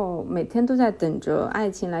然后每天都在等着爱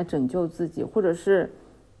情来拯救自己，或者是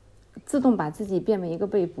自动把自己变为一个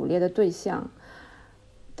被捕猎的对象。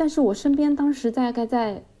但是我身边当时大概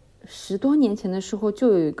在10多年前的时候，就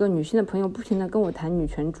有一个女性的朋友不停地跟我谈女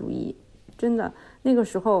权主义。真的，那个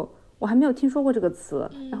时候我还没有听说过这个词，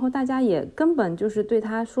然后大家也根本就是对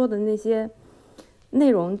她说的那些内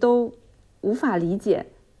容都无法理解，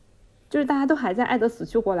就是大家都还在爱得死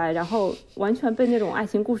去活来，然后完全被那种爱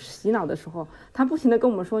情故事洗脑的时候，他不停地跟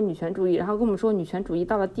我们说女权主义，然后跟我们说女权主义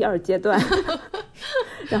到了第2阶段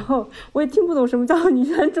然后我也听不懂什么叫女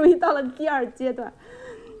权主义到了第2阶段。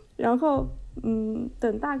然后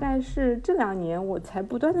等大概是这2年我才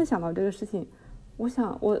不断的想到这个事情。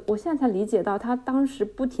我现在才理解到他当时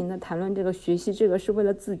不停的谈论这个学习这个是为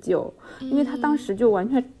了自救，因为他当时就完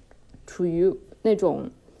全处于那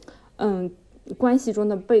种关系中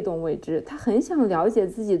的被动位置，他很想了解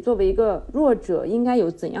自己作为一个弱者应该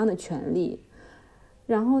有怎样的权利。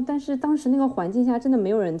然后但是当时那个环境下真的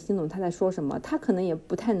没有人听懂他在说什么，他可能也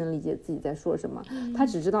不太能理解自己在说什么，他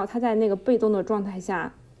只知道他在那个被动的状态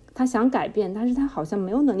下，他想改变，但是他好像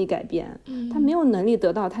没有能力改变，他没有能力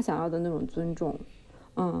得到他想要的那种尊重。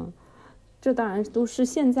这当然都是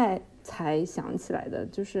现在才想起来的，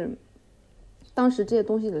就是当时这些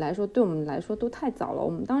东西来说对我们来说都太早了，我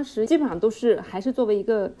们当时基本上都是还是作为一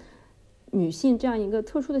个女性这样一个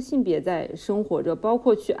特殊的性别在生活着，包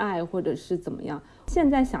括去爱或者是怎么样。现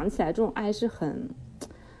在想起来这种爱是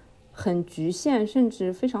很局限甚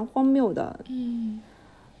至非常荒谬的。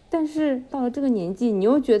但是到了这个年纪，你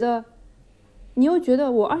又觉得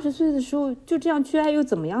我20岁的时候就这样去爱又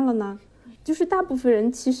怎么样了呢？就是大部分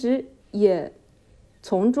人其实也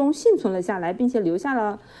从中幸存了下来，并且留下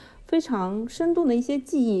了非常生动的一些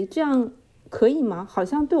记忆，这样可以吗？好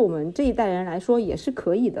像对我们这一代人来说也是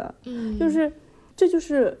可以的。这就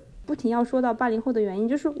是不停要说到80后的原因，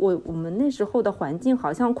就是我们那时候的环境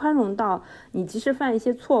好像宽容到你即使犯一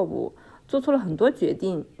些错误，做错了很多决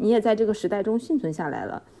定，你也在这个时代中幸存下来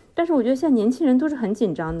了。但是我觉得现在年轻人都是很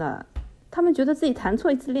紧张的，他们觉得自己谈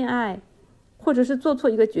错一次恋爱或者是做错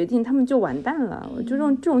一个决定他们就完蛋了。我觉得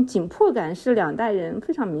这种紧迫感是2代人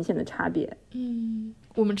非常明显的差别。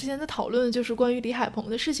我们之前在讨论就是关于李海鹏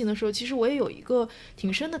的事情的时候，其实我也有一个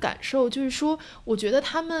挺深的感受，就是说我觉得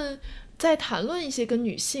他们在谈论一些跟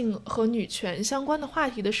女性和女权相关的话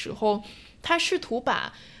题的时候，他试图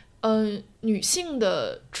把女性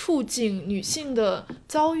的处境、女性的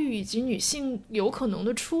遭遇以及女性有可能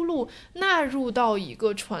的出路纳入到一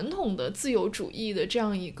个传统的自由主义的这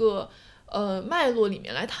样一个脉络里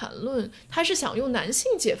面来谈论，他是想用男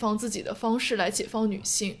性解放自己的方式来解放女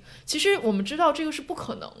性。其实我们知道这个是不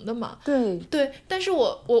可能的嘛，对，但是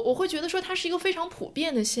我会觉得说它是一个非常普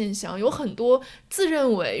遍的现象，有很多自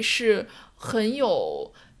认为是很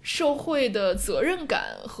有社会的责任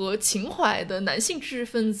感和情怀的男性知识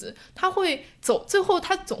分子，最后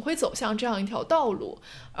他总会走向这样一条道路。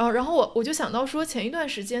然后我就想到说，前一段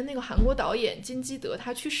时间那个韩国导演金基德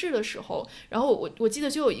他去世的时候，然后我记得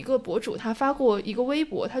就有一个博主他发过一个微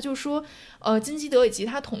博，他就说金基德以及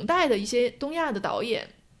他同代的一些东亚的导演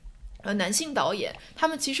男性导演，他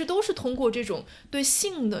们其实都是通过这种对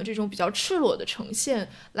性的这种比较赤裸的呈现，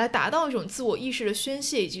来达到一种自我意识的宣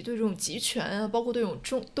泄，以及对这种集权啊，包括对这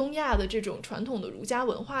种东亚的这种传统的儒家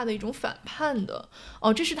文化的一种反叛的。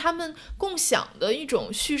这是他们共享的一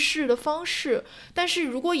种叙事的方式。但是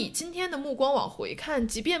如果以今天的目光往回看，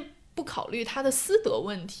即便不考虑他的私德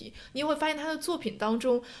问题，你也会发现他的作品当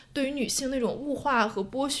中对于女性那种物化和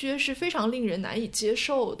剥削是非常令人难以接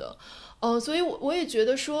受的。所以我也觉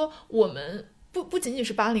得说，我们不仅仅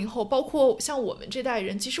是80后，包括像我们这代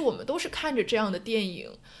人，其实我们都是看着这样的电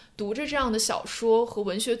影，读着这样的小说和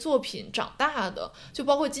文学作品长大的。就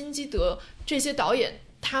包括金基德这些导演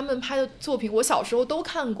他们拍的作品，我小时候都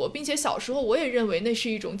看过，并且小时候我也认为那是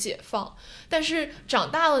一种解放。但是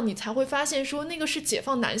长大了你才会发现说，那个是解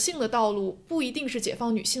放男性的道路，不一定是解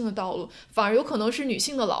放女性的道路，反而有可能是女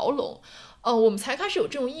性的牢笼。我们才开始有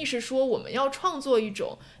这种意识，说我们要创作一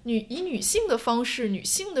种以女性的方式、女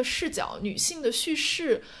性的视角、女性的叙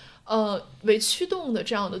事为驱动的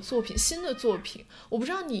这样的作品，新的作品。我不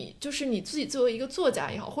知道你自己作为一个作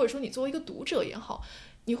家也好，或者说你作为一个读者也好，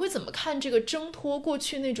你会怎么看这个挣脱过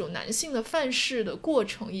去那种男性的范式的过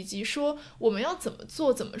程，以及说我们要怎么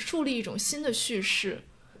做，怎么树立一种新的叙事？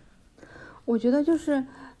我觉得就是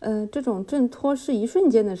这种挣脱是一瞬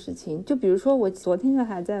间的事情。就比如说我昨天就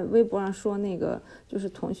还在微博上说那个就是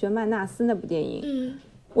同学麦纳斯那部电影，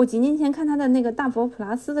我几年前看他的那个大佛普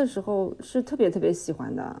拉斯的时候是特别喜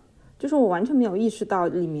欢的，就是我完全没有意识到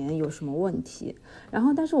里面有什么问题。然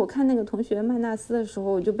后但是我看那个同学麦纳斯的时候，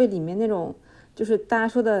我就被里面那种就是大家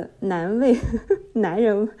说的男味男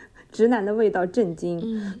人直男的味道震惊。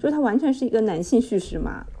就是它完全是一个男性叙事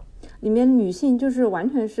嘛，里面女性就是完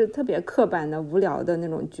全是特别刻板的无聊的那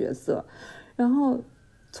种角色。然后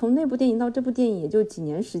从那部电影到这部电影也就几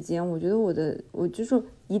年时间，我觉得我就是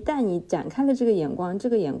一旦你展开了这个眼光，这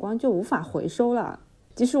个眼光就无法回收了。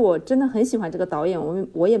即使我真的很喜欢这个导演，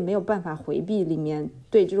我也没有办法回避里面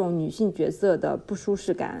对这种女性角色的不舒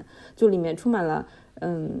适感。就里面充满了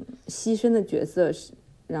牺牲的角色，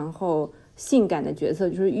然后性感的角色，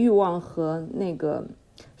就是欲望和那个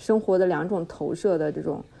生活的两种投射的这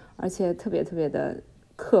种，而且特别的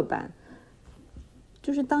刻板。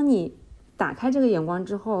就是当你打开这个眼光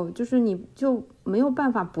之后，就是你就没有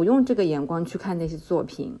办法不用这个眼光去看那些作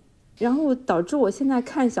品，然后导致我现在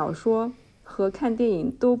看小说和看电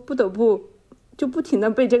影都不得不就不停的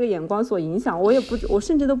被这个眼光所影响。我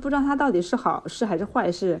甚至都不知道它到底是好事还是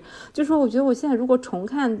坏事。就说我觉得我现在如果重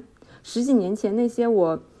看10几年前那些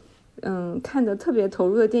我看得特别投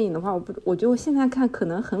入的电影的话，我觉得我现在看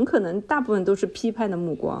很可能大部分都是批判的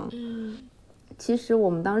目光。其实我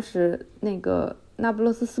们当时那个那不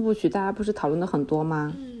勒斯4部曲大家不是讨论的很多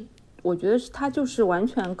吗？我觉得它就是完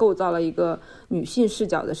全构造了一个女性视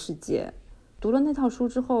角的世界。读了那套书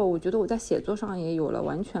之后，我觉得我在写作上也有了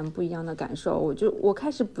完全不一样的感受。我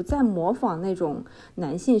开始不再模仿那种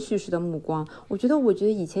男性叙事的目光。我觉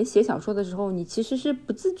得以前写小说的时候，你其实是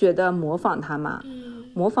不自觉的模仿他嘛，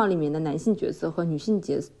模仿里面的男性角色和女性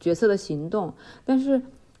角色的行动。但是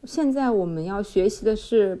现在我们要学习的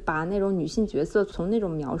是把那种女性角色从那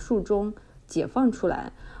种描述中解放出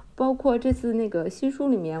来。包括这次那个新书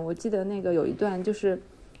里面，我记得那个有一段就是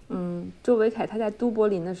周维凯他在都柏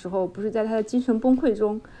林的时候，不是在他的精神崩溃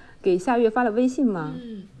中给夏月发了微信吗？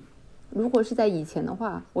如果是在以前的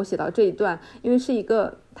话，我写到这一段，因为是一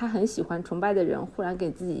个他很喜欢崇拜的人忽然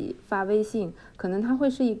给自己发微信，可能他会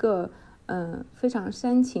是一个非常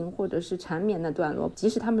煽情或者是缠绵的段落，即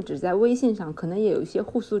使他们只在微信上，可能也有一些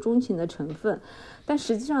互诉衷情的成分。但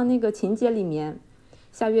实际上那个情节里面，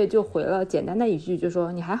夏月就回了简单的一句，就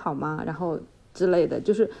说你还好吗，然后之类的，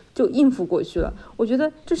就应付过去了。我觉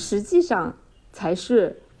得这实际上才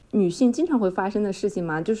是女性经常会发生的事情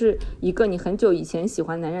嘛，就是一个你很久以前喜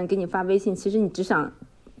欢男人给你发微信，其实你只想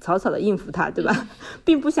草草的应付他，对吧？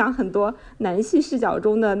并不想很多男性视角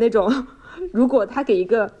中的那种，如果他给一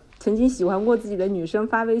个曾经喜欢过自己的女生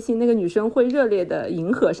发微信，那个女生会热烈的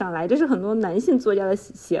迎合上来，这是很多男性作家的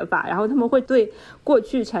写法。然后他们会对过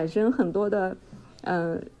去产生很多的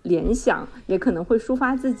联想，也可能会抒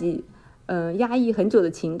发自己压抑很久的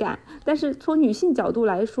情感。但是从女性角度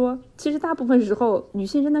来说，其实大部分时候女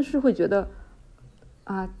性真的是会觉得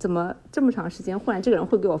啊，怎么这么长时间忽然这个人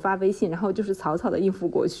会给我发微信，然后就是草草的应付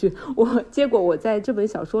过去。结果我在这本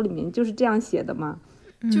小说里面就是这样写的嘛，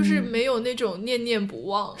就是没有那种念念不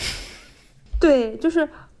忘。对，就是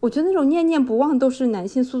我觉得那种念念不忘都是男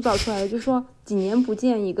性塑造出来的，就是说几年不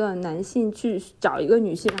见一个男性去找一个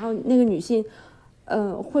女性，然后那个女性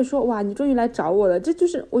会说哇你终于来找我了，这就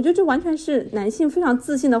是我觉得这完全是男性非常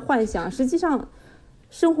自信的幻想，实际上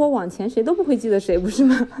生活往前谁都不会记得谁，不是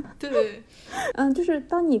吗？对，就是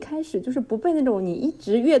当你开始就是不被那种你一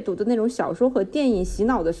直阅读的那种小说和电影洗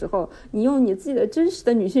脑的时候，你用你自己的真实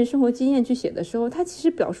的女性生活经验去写的时候，它其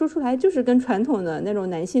实表述出来就是跟传统的那种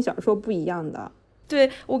男性小说不一样的。对，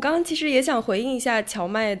我刚刚其实也想回应一下乔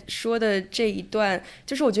麦说的这一段，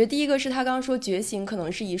就是我觉得第一个是他刚刚说觉醒可能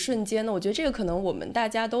是一瞬间的，我觉得这个可能我们大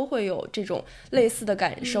家都会有这种类似的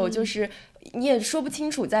感受，就是你也说不清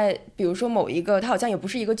楚在比如说某一个它好像也不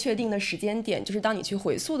是一个确定的时间点，就是当你去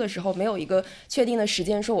回溯的时候没有一个确定的时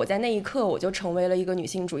间说我在那一刻我就成为了一个女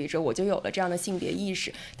性主义者，我就有了这样的性别意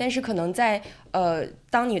识，但是可能在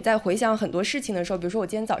当你在回想很多事情的时候，比如说我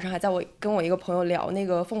今天早上还跟我一个朋友聊那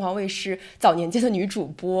个凤凰卫视早年间的女主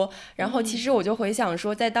播，然后其实我就回想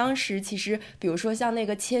说在当时其实比如说像那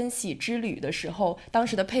个千禧之旅的时候，当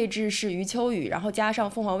时的配置是余秋雨，然后加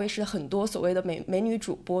上凤凰卫视很多所谓的美女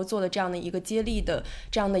主播做的这样的一个接力的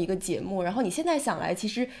这样的一个节目，然后你现在想来其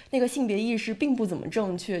实那个性别意识并不怎么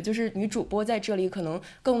正确，就是女主播在这里可能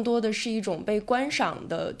更多的是一种被观赏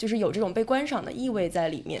的，就是有这种被观赏的意味在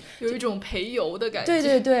里面，有一种陪游的感觉。对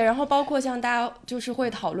对对，然后包括像大家就是会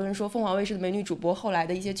讨论说凤凰卫视的美女主播后来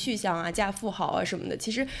的一些去向啊、嫁富豪啊什么的，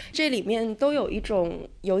其实这里面都有一种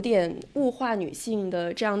有点物化女性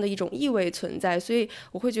的这样的一种意味存在，所以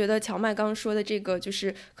我会觉得乔麦刚说的这个就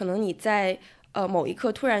是可能你在某一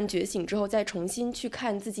刻突然觉醒之后再重新去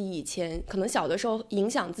看自己以前可能小的时候影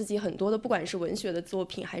响自己很多的，不管是文学的作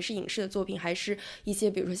品还是影视的作品，还是一些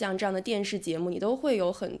比如说像这样的电视节目，你都会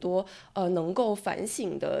有很多能够反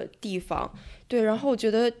省的地方。对，然后我觉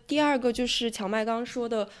得第二个就是乔麦刚说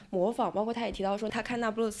的模仿，包括他也提到说他看那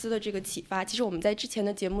不勒斯的这个启发，其实我们在之前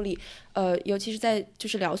的节目里尤其是在就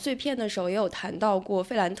是聊碎片的时候也有谈到过，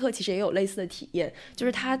费兰特其实也有类似的体验，就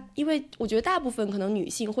是他因为我觉得大部分可能女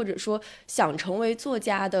性或者说想成为作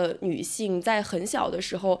家的女性在很小的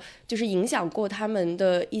时候就是影响过他们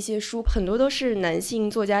的一些书很多都是男性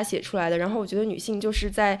作家写出来的，然后我觉得女性就是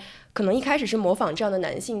在可能一开始是模仿这样的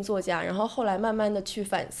男性作家，然后后来慢慢的去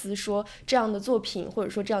反思说这样的作品或者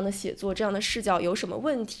说这样的写作这样的视角有什么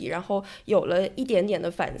问题，然后有了一点点的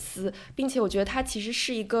反思，并且我觉得它其实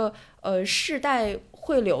是一个世代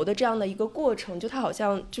汇流的这样的一个过程，就它好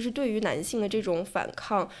像就是对于男性的这种反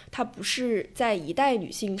抗，它不是在一代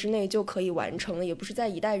女性之内就可以完成的，也不是在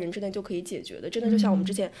一代人之内就可以解决的，真的就像我们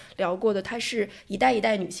之前聊过的，它是一代一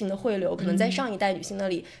代女性的汇流，可能在上一代女性那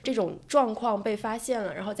里这种状况被发现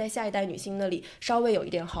了，然后在下一代女性那里稍微有一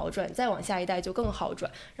点好转，再往下一代就更好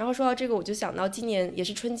转。然后说到这个我就想到今年也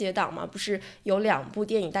是春节档嘛，不是有两部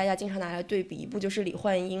电影大家经常拿来对比，一部就是李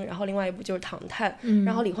焕英，然后另外一部就是唐探，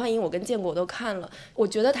然后李焕英我跟建国都看了，我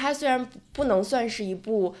觉得它虽然不能算是一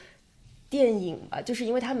部电影吧，就是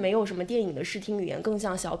因为它没有什么电影的视听语言，更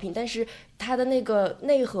像小品，但是它的那个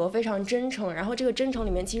内核非常真诚，然后这个真诚里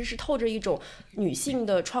面其实是透着一种女性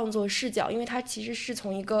的创作视角，因为它其实是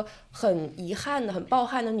从一个很遗憾的很抱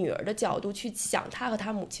憾的女儿的角度去想她和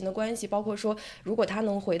她母亲的关系，包括说如果她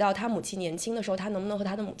能回到她母亲年轻的时候，她能不能和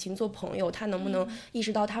她的母亲做朋友，她能不能意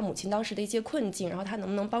识到她母亲当时的一些困境，然后她能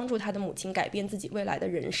不能帮助她的母亲改变自己未来的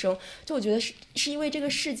人生，就我觉得是因为这个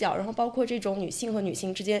视角，然后包括这种女性和女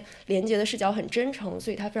性之间连接的视角很真诚，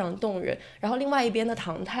所以它非常动人。然后另外一边的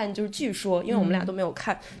唐探就是据说因为我们俩都没有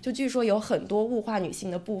看，就据说有很多物化女性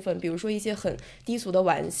的部分，比如说一些很低俗的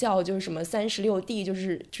玩笑，就是什么36D就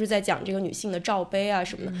是在讲这个女性的罩杯啊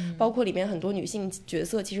什么的，包括里面很多女性角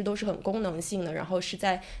色其实都是很功能性的，然后是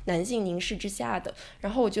在男性凝视之下的。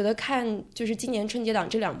然后我觉得看就是今年春节档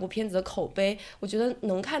这两部片子的口碑，我觉得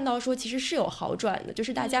能看到说其实是有好转的，就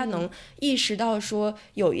是大家能意识到说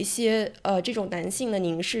有一些这种男性的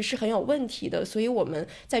凝视是很有问题的，所以我们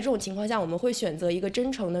在这种情况下我们会选择一个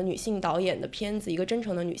真诚的女性导演的片子，一个真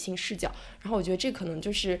诚的女性视角，然后我觉得这可能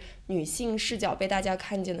就是女性视角被大家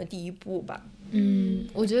看见的第一步吧。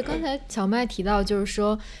我觉得刚才乔麦提到就是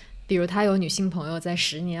说比比如他有女性朋友在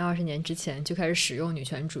10年20年之前就开始使用女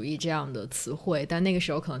权主义这样的词汇，但那个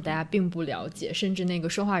时候可能大家并不了解，甚至那个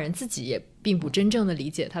说话人自己也并不真正的理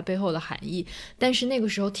解它背后的含义，但是那个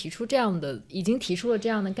时候已经提出了这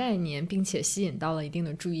样的概念，并且吸引到了一定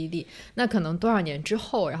的注意力。那可能多少年之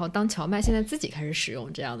后，然后当乔麦现在自己开始使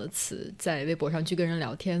用这样的词，在微博上去跟人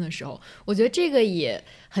聊天的时候，我觉得这个也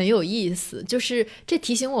很有意思，就是这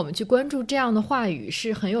提醒我们去关注这样的话语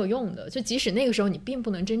是很有用的，就即使那个时候你并不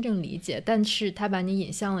能真正理解，但是它把你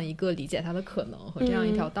引向了一个理解它的可能和这样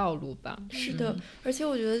一条道路吧。是的，而且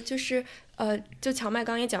我觉得就是就乔麦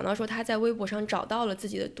刚刚也讲到说他在微博上找到了自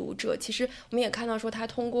己的读者，其实我们也看到说他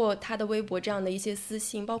通过他的微博这样的一些私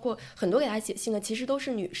信，包括很多给他写信的其实都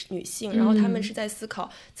是女性，然后他们是在思考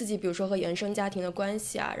自己比如说和原生家庭的关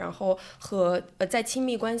系啊，然后和在亲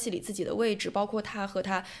密关系里自己的位置，包括他和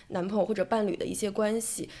他男朋友或者伴侣的一些关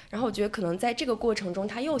系，然后我觉得可能在这个过程中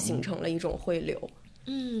他又形成了一种汇流。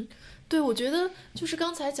对，我觉得就是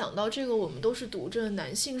刚才讲到这个，我们都是读着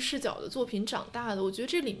男性视角的作品长大的，我觉得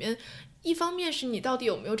这里面一方面是你到底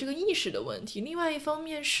有没有这个意识的问题，另外一方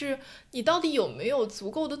面是你到底有没有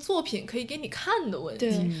足够的作品可以给你看的问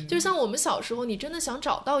题。就是像我们小时候，你真的想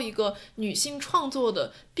找到一个女性创作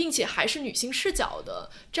的并且还是女性视角的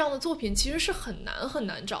这样的作品，其实是很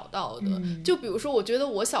难找到的。就比如说我觉得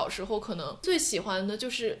我小时候可能最喜欢的就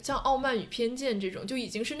是像《傲慢与偏见》这种，就已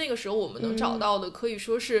经是那个时候我们能找到的，可以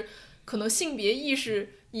说是可能性别意识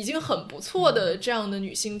已经很不错的这样的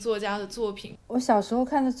女性作家的作品。我小时候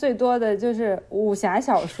看的最多的就是武侠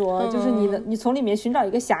小说，就是你从里面寻找一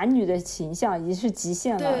个侠女的形象已经是极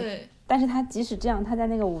限了。对，但是她即使这样，她在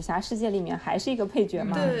那个武侠世界里面还是一个配角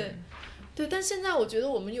嘛。对，但现在我觉得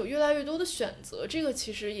我们有越来越多的选择，这个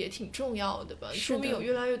其实也挺重要的吧，说明有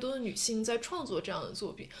越来越多的女性在创作这样的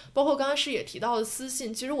作品，包括刚刚是也提到的私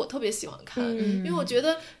信，其实我特别喜欢看，因为我觉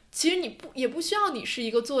得其实也不需要你是一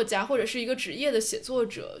个作家或者是一个职业的写作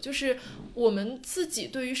者，就是我们自己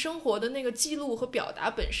对于生活的那个记录和表达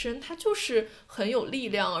本身，它就是很有力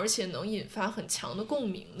量，而且能引发很强的共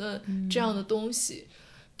鸣的这样的东西。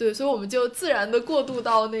对，所以我们就自然的过渡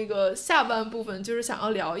到那个下半部分，就是想要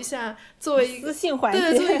聊一下作为一个私信环节，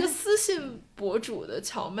对，作为一个私信博主的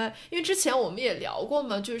乔麦，因为之前我们也聊过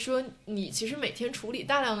嘛，就是说你其实每天处理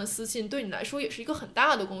大量的私信，对你来说也是一个很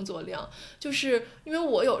大的工作量。就是因为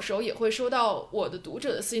我有时候也会收到我的读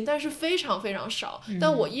者的私信，但是非常非常少，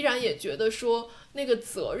但我依然也觉得说那个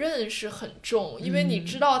责任是很重，因为你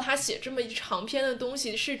知道他写这么一长篇的东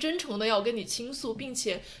西是真诚的要跟你倾诉，并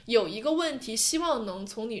且有一个问题希望能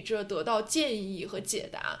从你这得到建议和解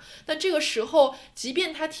答。但这个时候即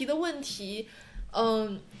便他提的问题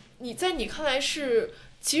你在你看来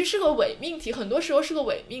其实是个伪命题，很多时候是个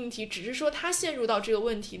伪命题，只是说他陷入到这个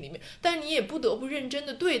问题里面，但你也不得不认真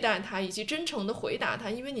的对待他，以及真诚的回答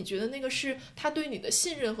他，因为你觉得那个是他对你的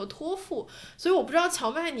信任和托付。所以我不知道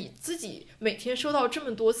乔麦你自己每天收到这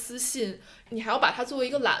么多私信，你还要把它作为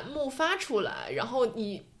一个栏目发出来，然后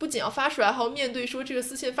你不仅要发出来，还要面对说这个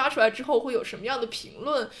私信发出来之后会有什么样的评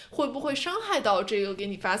论，会不会伤害到这个给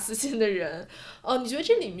你发私信的人。你觉得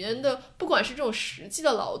这里面的不管是这种实际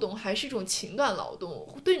的劳动还是一种情感劳动，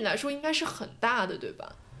对你来说应该是很大的，对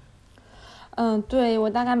吧？对，我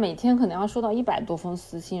大概每天可能要收到100多封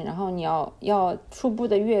私信，然后你要初步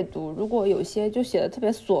的阅读，如果有些就写的特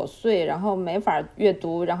别琐碎，然后没法阅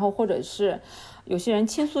读，然后或者是有些人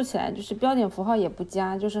倾诉起来就是标点符号也不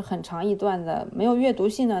加，就是很长一段的没有阅读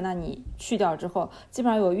性的，那你去掉之后，基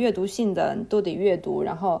本上有阅读性的你都得阅读，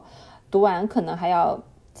然后读完可能还要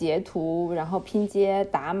截图，然后拼接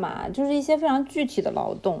打码，就是一些非常具体的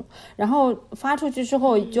劳动，然后发出去之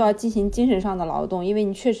后就要进行精神上的劳动，因为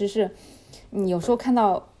你确实是你有时候看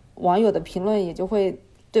到网友的评论也就会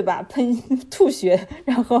对吧吐血，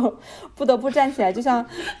然后不得不站起来，就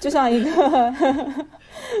像一个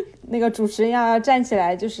那个主持人要站起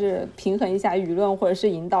来，就是平衡一下舆论或者是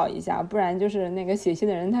引导一下，不然就是那个写信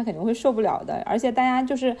的人他肯定会受不了的。而且大家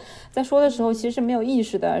就是在说的时候其实是没有意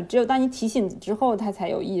识的，只有当你提醒之后他才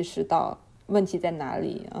有意识到问题在哪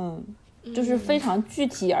里。就是非常具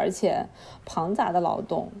体而且庞杂的劳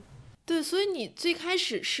动。对，所以你最开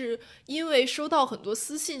始是因为收到很多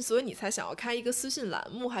私信，所以你才想要开一个私信栏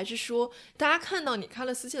目，还是说大家看到你开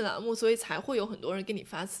了私信栏目，所以才会有很多人给你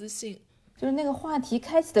发私信？就是那个话题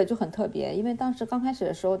开启的就很特别，因为当时刚开始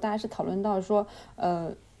的时候大家是讨论到说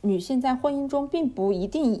女性在婚姻中并不一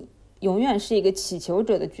定永远是一个祈求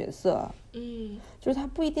者的角色，就是她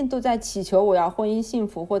不一定都在祈求我要婚姻幸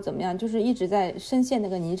福或怎么样，就是一直在深陷那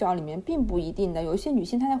个泥沼里面，并不一定的。有一些女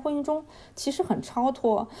性她在婚姻中其实很超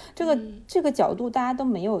脱，这个角度大家都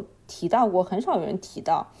没有提到过，很少有人提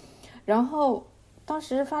到。然后当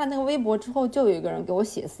时发了那个微博之后，就有一个人给我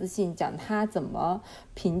写私信，讲他怎么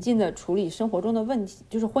平静的处理生活中的问题，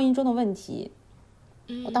就是婚姻中的问题。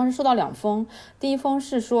我当时收到2封，第一封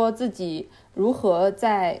是说自己如何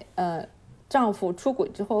在丈夫出轨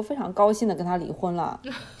之后非常高兴的跟他离婚了，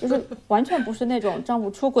就是完全不是那种丈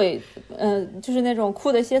夫出轨就是那种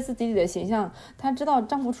哭得歇斯底里的形象。她知道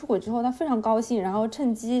丈夫出轨之后她非常高兴，然后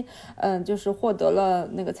趁机就是获得了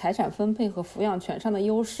那个财产分配和抚养权上的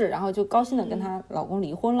优势，然后就高兴的跟她老公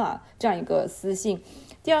离婚了，这样一个私信。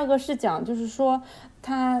第二个是讲就是说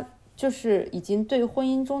她就是已经对婚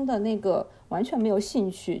姻中的那个完全没有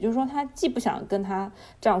兴趣，就是说她既不想跟她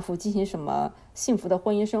丈夫进行什么幸福的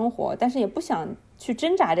婚姻生活，但是也不想去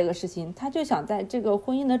挣扎这个事情，她就想在这个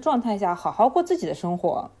婚姻的状态下好好过自己的生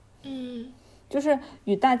活。就是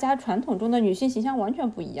与大家传统中的女性形象完全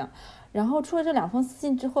不一样。然后出了这2封私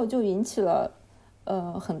信之后，就引起了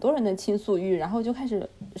很多人的倾诉欲，然后就开始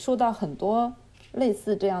收到很多类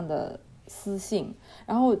似这样的私信，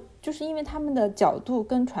然后就是因为他们的角度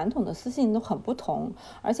跟传统的私信都很不同，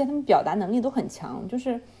而且他们表达能力都很强。就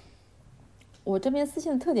是我这边私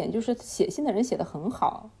信的特点就是写信的人写得很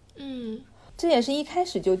好，这也是一开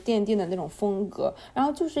始就奠定的那种风格。然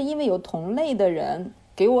后就是因为有同类的人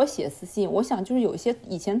给我写私信，我想就是有些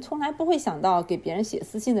以前从来不会想到给别人写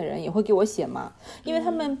私信的人也会给我写嘛，因为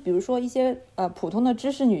他们比如说一些普通的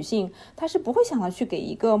知识女性，她是不会想到去给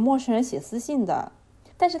一个陌生人写私信的，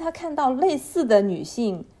但是她看到类似的女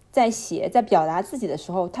性在表达自己的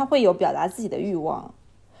时候，她会有表达自己的欲望。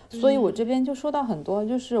所以我这边就收到很多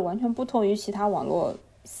就是完全不同于其他网络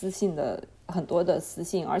私信的很多的私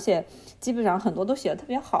信，而且基本上很多都写得特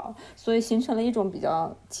别好，所以形成了一种比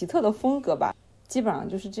较奇特的风格吧，基本上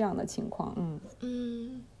就是这样的情况。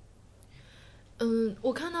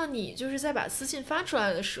我看到你就是在把私信发出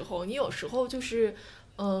来的时候，你有时候就是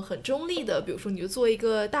很中立的，比如说你就做一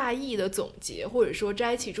个大意的总结，或者说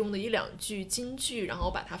摘其中的1-2句金句，然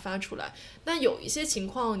后把它发出来。那有一些情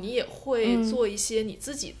况你也会做一些你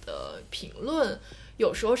自己的评论，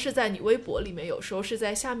有时候是在你微博里面，有时候是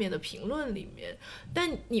在下面的评论里面。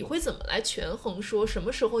但你会怎么来权衡说什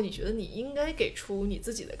么时候你觉得你应该给出你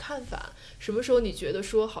自己的看法，什么时候你觉得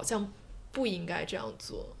说好像不应该这样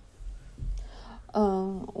做？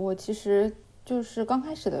我其实就是刚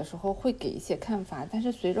开始的时候会给一些看法，但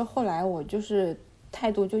是随着后来我就是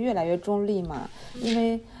态度就越来越中立嘛，因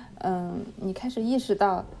为你开始意识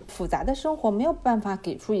到复杂的生活没有办法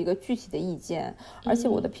给出一个具体的意见，而且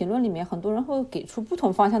我的评论里面很多人会给出不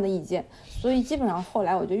同方向的意见，所以基本上后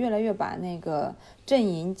来我就越来越把那个阵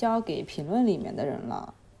营交给评论里面的人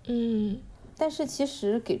了。但是其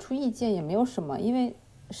实给出意见也没有什么，因为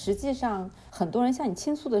实际上很多人向你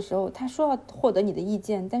倾诉的时候，他说要获得你的意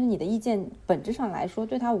见，但是你的意见本质上来说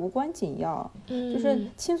对他无关紧要。就是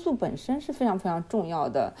倾诉本身是非常非常重要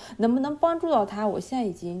的，能不能帮助到他，我现在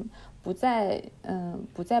已经不再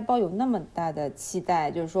抱有那么大的期待，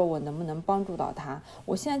就是说我能不能帮助到他。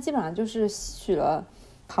我现在基本上就是吸取了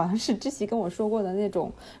好像是知悉跟我说过的那种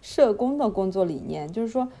社工的工作理念，就是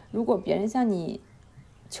说如果别人向你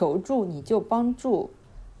求助你就帮助，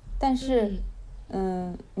但是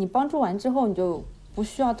你帮助完之后你就不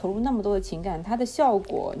需要投入那么多的情感，它的效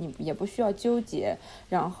果你也不需要纠结，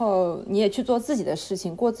然后你也去做自己的事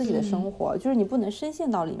情，过自己的生活，就是你不能深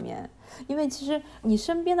陷到里面。因为其实你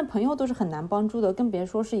身边的朋友都是很难帮助的，更别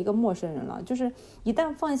说是一个陌生人了。就是一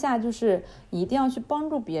旦放下就是你一定要去帮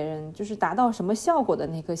助别人，就是达到什么效果的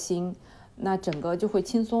那颗心，那整个就会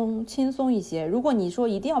轻松一些。如果你说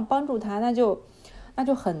一定要帮助他，那就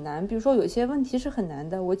很难。比如说有些问题是很难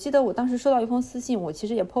的，我记得我当时收到一封私信，我其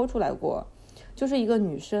实也 po 出来过，就是一个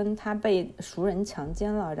女生她被熟人强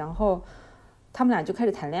奸了，然后他们俩就开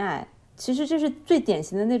始谈恋爱。其实这是最典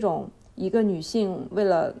型的那种一个女性为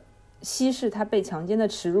了稀释她被强奸的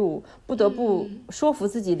耻辱，不得不说服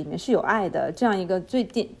自己里面是有爱的，这样一个最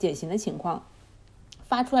典型的情况。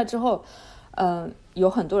发出来之后有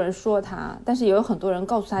很多人说他，但是也有很多人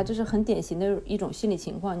告诉他这是很典型的一种心理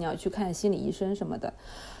情况，你要去看心理医生什么的。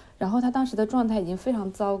然后他当时的状态已经非常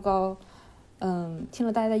糟糕，听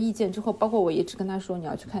了大家的意见之后，包括我一直跟他说你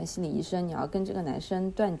要去看心理医生，你要跟这个男生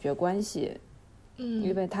断绝关系，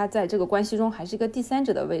因为他在这个关系中还是一个第三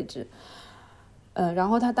者的位置。然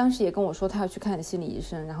后他当时也跟我说他要去看心理医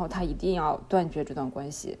生，然后他一定要断绝这段关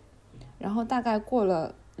系。然后大概过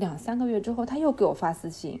了2-3个月之后，他又给我发私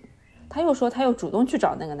信，他又说他又主动去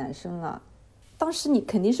找那个男生了。当时你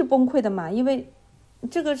肯定是崩溃的嘛，因为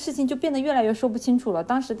这个事情就变得越来越说不清楚了。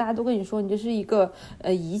当时大家都跟你说你这是一个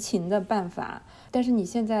移情的办法，但是你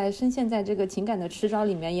现在深陷在这个情感的池沼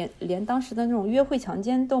里面，也连当时的那种约会强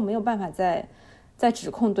奸都没有办法再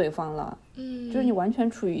指控对方了。就是你完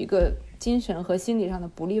全处于一个精神和心理上的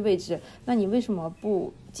不利位置，那你为什么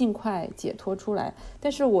不尽快解脱出来？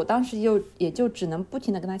但是我当时也就只能不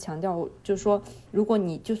停的跟他强调，就是说如果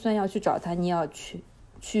你就算要去找他，你要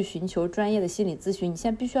去寻求专业的心理咨询，你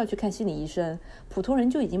现在必须要去看心理医生，普通人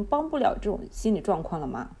就已经帮不了这种心理状况了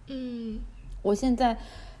嘛。我现在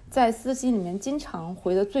在私信里面经常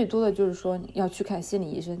回的最多的就是说要去看心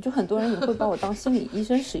理医生，就很多人也会把我当心理医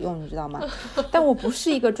生使用，你知道吗？但我不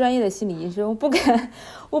是一个专业的心理医生，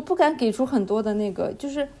我不敢给出很多的那个，就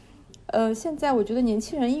是现在我觉得年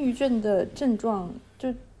轻人抑郁症的症状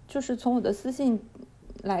就是从我的私信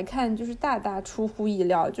来看，就是大大出乎意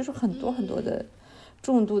料，就是很多很多的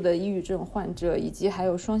重度的抑郁症患者，以及还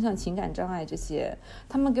有双向情感障碍这些，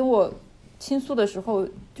他们给我倾诉的时候，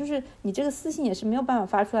就是你这个私信也是没有办法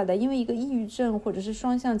发出来的，因为一个抑郁症或者是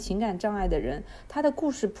双向情感障碍的人，他的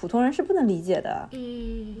故事普通人是不能理解的。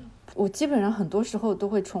我基本上很多时候都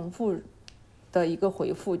会重复的一个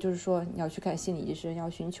回复，就是说你要去看心理医生，要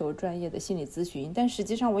寻求专业的心理咨询，但实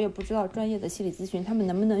际上我也不知道专业的心理咨询他们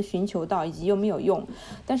能不能寻求到，以及有没有用。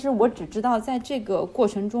但是我只知道在这个过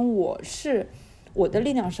程中我的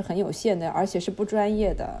力量是很有限的，而且是不专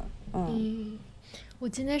业的。我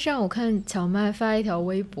今天上午看荞麦发一条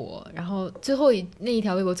微博，然后那一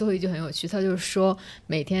条微博最后一句很有趣，他就是说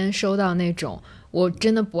每天收到那种我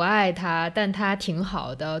真的不爱他，但他挺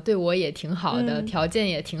好的，对我也挺好的，条件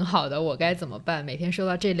也挺好的，我该怎么办？每天收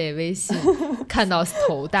到这类微信看到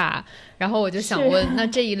头大。然后我就想问，那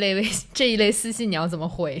这一类私信你要怎么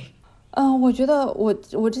回？我觉得我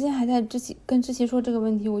之前还在跟知琪说这个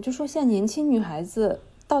问题，我就说现在年轻女孩子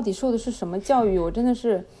到底受的是什么教育？我真的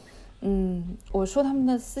是我说他们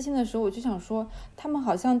的私信的时候，我就想说他们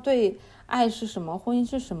好像对爱是什么，婚姻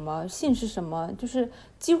是什么，性是什么，就是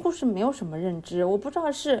几乎是没有什么认知。我不知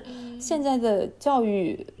道是现在的教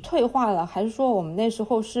育退化了，还是说我们那时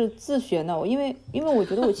候是自学呢？因为我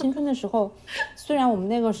觉得我青春的时候虽然我们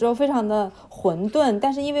那个时候非常的混沌，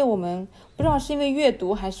但是因为我们不知道是因为阅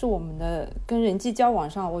读还是我们的跟人际交往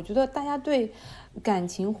上，我觉得大家对感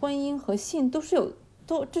情、婚姻和性都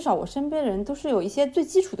至少我身边的人都是有一些最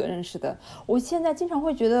基础的认识的。我现在经常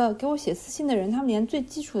会觉得给我写私信的人，他们连最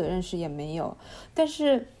基础的认识也没有，但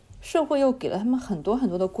是社会又给了他们很多很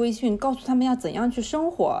多的规训，告诉他们要怎样去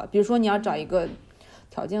生活。比如说你要找一个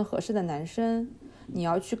条件合适的男生，你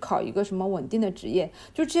要去考一个什么稳定的职业，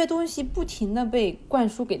就这些东西不停的被灌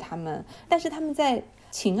输给他们，但是他们在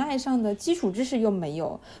情爱上的基础知识又没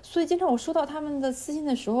有，所以经常我收到他们的私信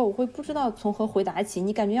的时候，我会不知道从何回答起。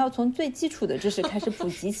你感觉要从最基础的知识开始普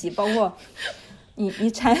及起，包括你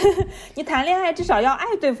谈恋爱至少要爱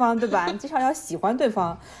对方，对吧？你至少要喜欢对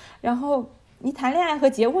方，然后你谈恋爱和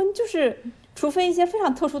结婚就是除非一些非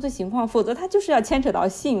常特殊的情况，否则它就是要牵扯到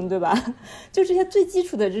性，对吧？就这些最基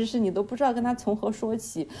础的知识你都不知道跟他从何说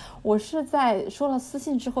起。我是在说了私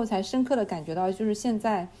信之后才深刻的感觉到，就是现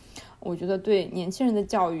在我觉得对年轻人的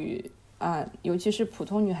教育尤其是普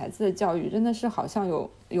通女孩子的教育，真的是好像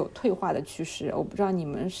有退化的趋势。我不知道你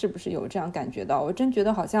们是不是有这样感觉到，我真觉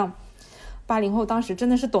得好像80后当时真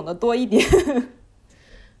的是懂得多一点。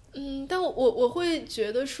但我会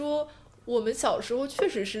觉得说我们小时候确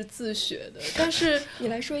实是自学的，但是你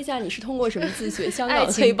来说一下你是通过什么自学？香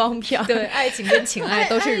港黑帮片？对，爱情跟情爱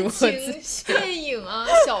都是如何自学？电影啊，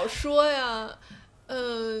小说呀，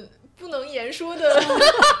不能言说的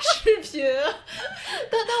视频，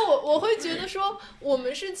但我会觉得说我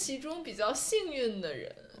们是其中比较幸运的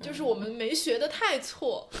人，就是我们没学得太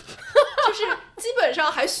错，就是基本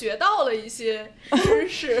上还学到了一些知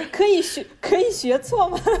识。可以学错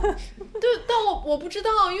吗？对，但我不知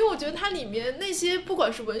道，因为我觉得它里面那些不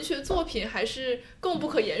管是文学作品还是更不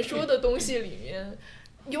可言说的东西里面，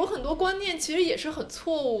有很多观念其实也是很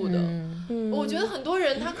错误的。我觉得很多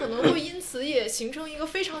人他可能会因此也形成一个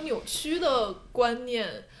非常扭曲的观念，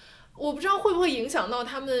我不知道会不会影响到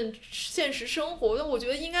他们现实生活，但我觉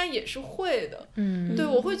得应该也是会的。对，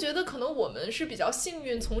我会觉得可能我们是比较幸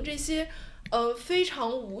运，从这些非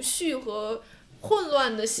常无序和混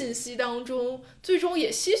乱的信息当中，最终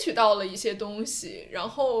也吸取到了一些东西，然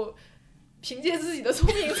后凭借自己的聪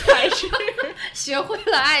明才智学会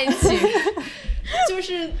了爱情，就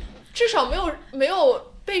是至少没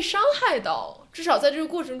有被伤害到，至少在这个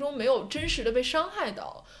过程中没有真实的被伤害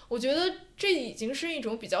到。我觉得这已经是一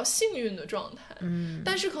种比较幸运的状态。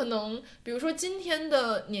但是可能比如说今天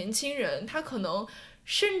的年轻人，他可能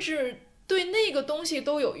甚至对那个东西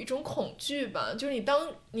都有一种恐惧吧，就是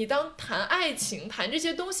你当谈爱情谈这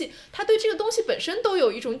些东西，他对这个东西本身都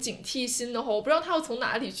有一种警惕心的话，我不知道他要从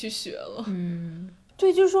哪里去学了。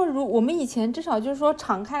对，就是说我们以前至少就是说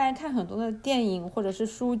敞开来看很多的电影或者是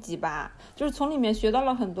书籍吧，就是从里面学到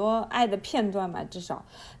了很多爱的片段嘛，至少。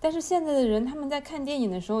但是现在的人他们在看电影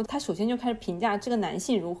的时候，他首先就开始评价这个男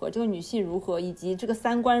性如何，这个女性如何，以及这个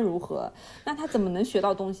三观如何，那他怎么能学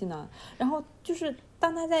到东西呢？然后就是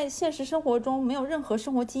当他在现实生活中没有任何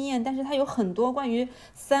生活经验，但是他有很多关于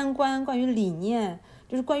三观、关于理念，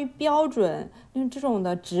就是关于标准，就是这种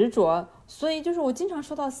的执着，所以就是我经常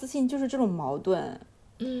收到私信，就是这种矛盾。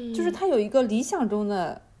就是他有一个理想中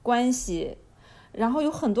的关系，然后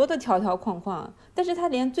有很多的条条框框，但是他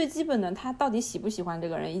连最基本的他到底喜不喜欢这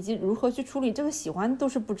个人，以及如何去处理这个喜欢都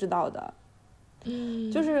是不知道的。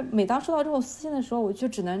就是每当收到这种私信的时候，我就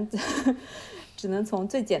只能从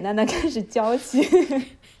最简单的开始教起。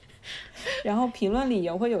然后评论里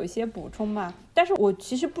也会有一些补充嘛，但是我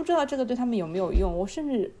其实不知道这个对他们有没有用，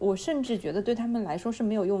我甚至觉得对他们来说是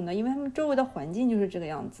没有用的，因为他们周围的环境就是这个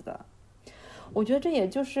样子的。我觉得这也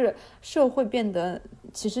就是社会变得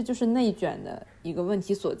其实就是内卷的一个问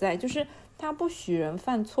题所在，就是他不许人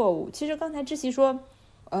犯错误。其实刚才知悉说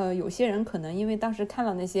有些人可能因为当时看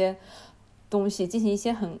了那些东西进行一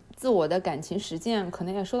些很自我的感情实践，可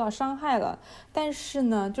能也受到伤害了，但是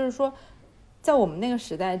呢就是说在我们那个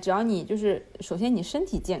时代，只要你就是首先你身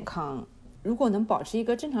体健康，如果能保持一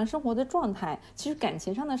个正常生活的状态，其实感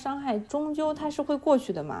情上的伤害终究它是会过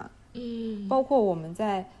去的嘛。包括我们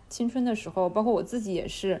在青春的时候，包括我自己也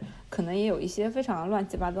是，可能也有一些非常乱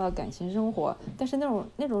七八糟的感情生活，但是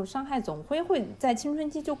那种伤害总会在青春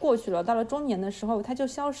期就过去了，到了中年的时候它就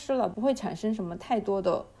消失了，不会产生什么太多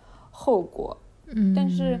的后果。但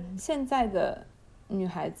是现在的女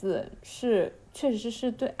孩子确实是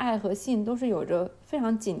对爱和性都是有着非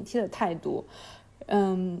常警惕的态度，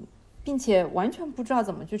并且完全不知道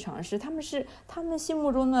怎么去尝试。他们心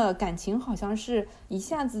目中的感情好像是一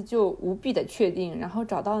下子就无比的确定，然后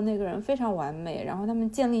找到那个人非常完美，然后他们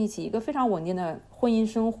建立起一个非常稳定的婚姻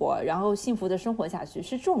生活，然后幸福的生活下去，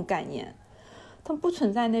是这种概念。他们不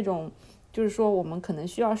存在那种就是说我们可能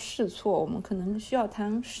需要试错，我们可能需要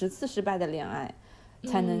谈10次失败的恋爱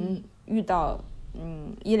才能遇到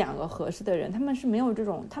一两个合适的人，他们是没有这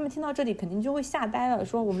种，他们听到这里肯定就会吓呆了，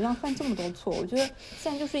说我们要犯这么多错。我觉得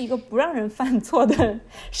现在就是一个不让人犯错的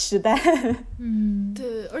时代。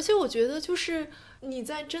对，而且我觉得就是你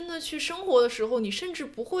在真的去生活的时候，你甚至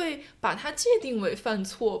不会把它界定为犯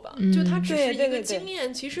错吧，就它只是一个经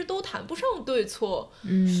验，其实都谈不上对错。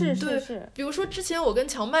是。比如说之前我跟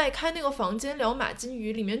乔麦开那个房间聊马金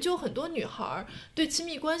鱼，里面就有很多女孩对亲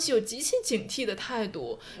密关系有极其警惕的态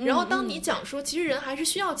度，然后当你讲说其实人还是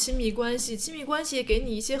需要亲密关系，亲密关系也给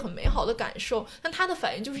你一些很美好的感受，那他的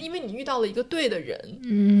反应就是因为你遇到了一个对的人。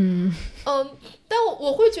但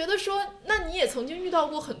我会觉得说，那你也曾经遇到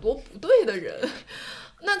过很多不对的人，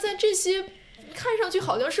那在这些看上去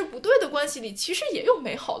好像是不对的关系里，其实也有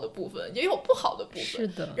美好的部分，也有不好的部分。是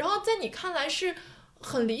的。然后在你看来是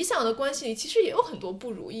很理想的关系里，其实也有很多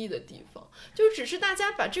不如意的地方，就只是大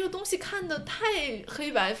家把这个东西看得太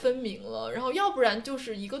黑白分明了，然后要不然就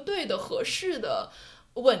是一个对的、合适的、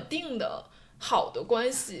稳定的、好的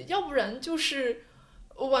关系，要不然就是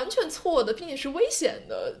完全错的，并且是危险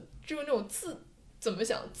的，就是那种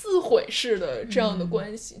自毁式的这样的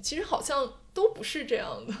关系，其实好像都不是这样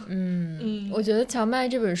的。我觉得乔麦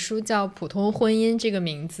这本书叫《普通婚姻》，这个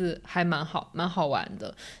名字还蛮好玩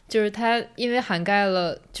的，就是它因为涵盖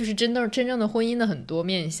了就是真正的婚姻的很多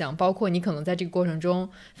面向，包括你可能在这个过程中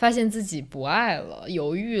发现自己不爱了，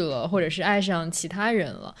犹豫了，或者是爱上其他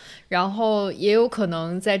人了，然后也有可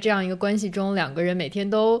能在这样一个关系中，两个人每天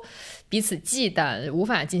都彼此忌惮，无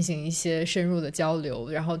法进行一些深入的交流，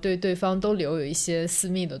然后对对方都留有一些私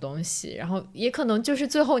密的东西，然后也可能就是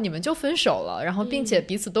最后你们就分手了，然后并且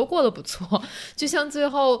彼此都过得不错。就像最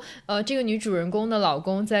后这个女主人公的老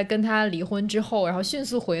公在跟她离婚之后，然后迅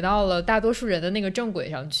速回到了大多数人的那个正轨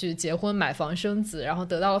上去，结婚买房生子，然后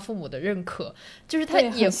得到了父母的认可，就是他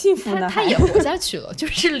也幸福呢，他也活下去了，就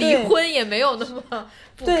是离婚也没有那么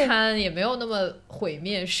不堪，也没有那么毁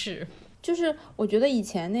灭式。就是我觉得以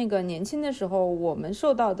前那个年轻的时候，我们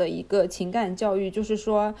受到的一个情感教育，就是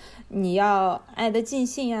说你要爱得尽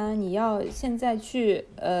兴啊，你要现在去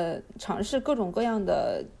尝试各种各样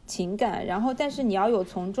的情感，然后但是你要有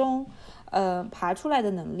从中爬出来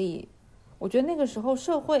的能力。我觉得那个时候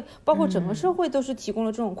社会，包括整个社会都是提供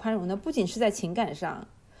了这种宽容的，不仅是在情感上，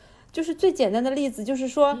就是最简单的例子就是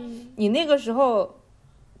说，你那个时候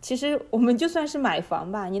其实我们就算是买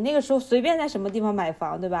房吧，你那个时候随便在什么地方买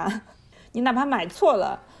房，对吧？你哪怕买错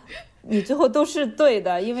了，你最后都是对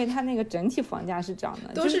的，因为它那个整体房价是涨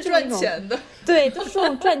的，都是赚钱的。对，都是这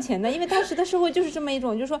种赚钱的，因为当时的社会就是这么一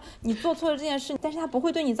种，就是说你做错了这件事，但是它不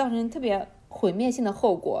会对你造成特别毁灭性的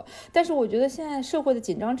后果。但是我觉得现在社会的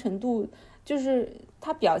紧张程度，就是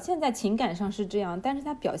它表现在情感上是这样，但是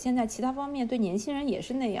它表现在其他方面对年轻人也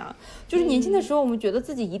是那样。就是年轻的时候我们觉得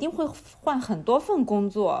自己一定会换很多份工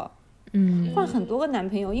作，换很多个男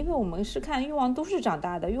朋友，因为我们是看欲望都市长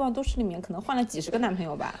大的，欲望都市里面可能换了几十个男朋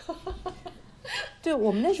友吧。对，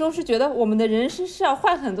我们那时候是觉得我们的人生是要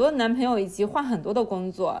换很多的男朋友以及换很多的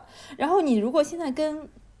工作。然后你如果现在跟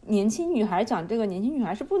年轻女孩讲这个，年轻女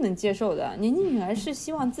孩是不能接受的。年轻女孩是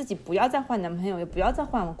希望自己不要再换男朋友，也不要再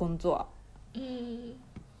换工作。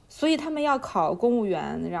所以他们要考公务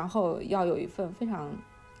员，然后要有一份非常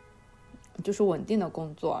就是稳定的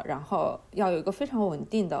工作，然后要有一个非常稳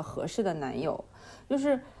定的合适的男友。就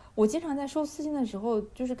是我经常在收私信的时候，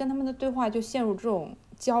就是跟他们的对话就陷入这种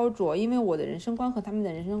焦灼，因为我的人生观和他们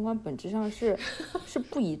的人生观本质上是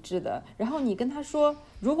不一致的。然后你跟他说，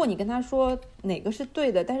如果你跟他说哪个是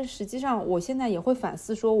对的，但是实际上我现在也会反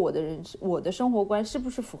思说我的生活观是不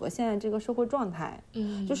是符合现在这个社会状态。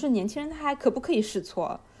就是年轻人他还可不可以试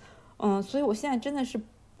错。所以我现在真的是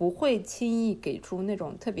不会轻易给出那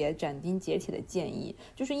种特别斩钉截铁的建议，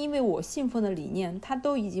就是因为我信奉的理念它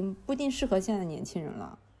都已经不一定适合现在的年轻人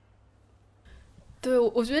了。对，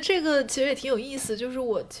我觉得这个其实也挺有意思，就是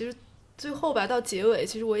我其实最后吧到结尾，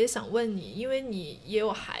其实我也想问你，因为你也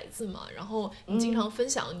有孩子嘛，然后你经常分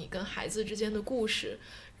享你跟孩子之间的故事，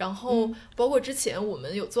然后包括之前我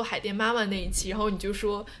们有做海淀妈妈那一期，然后你就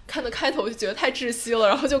说看到开头就觉得太窒息了，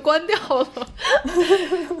然后就关掉了。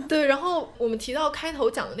对，然后我们提到开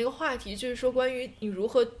头讲的那个话题，就是说关于你如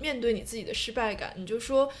何面对你自己的失败感，你就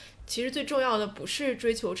说其实最重要的不是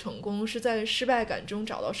追求成功，是在失败感中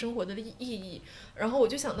找到生活的意义。然后我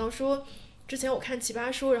就想到说，之前我看奇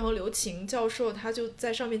葩说，然后刘擎教授他就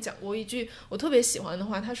在上面讲过一句我特别喜欢的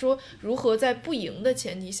话，他说如何在不赢的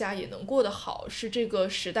前提下也能过得好，是这个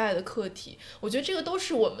时代的课题。我觉得这个都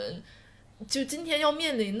是我们就今天要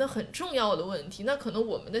面临的很重要的问题。那可能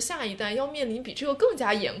我们的下一代要面临比这个更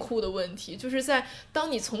加严酷的问题，就是在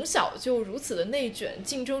当你从小就如此的内卷，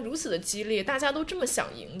竞争如此的激烈，大家都这么想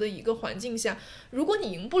赢的一个环境下，如果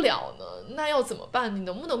你赢不了呢，那要怎么办？你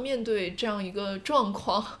能不能面对这样一个状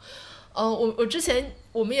况？我之前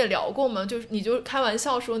我们也聊过嘛，就是你就开玩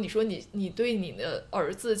笑说，你说你对你的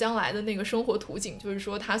儿子将来的那个生活图景，就是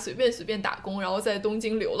说他随便打工，然后在东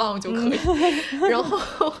京流浪就可以。然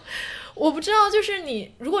后我不知道，就是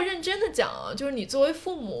你如果认真的讲啊，就是你作为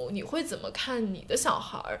父母，你会怎么看你的小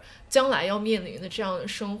孩将来要面临的这样的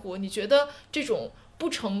生活？你觉得这种不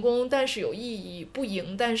成功但是有意义，不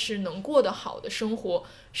赢但是能过得好的生活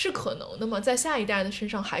是可能的吗？在下一代的身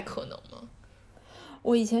上还可能吗？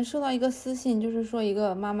我以前收到一个私信，就是说一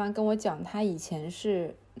个妈妈跟我讲，她以前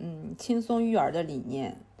是轻松育儿的理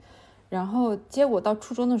念，然后结果到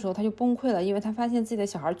初中的时候她就崩溃了，因为她发现自己的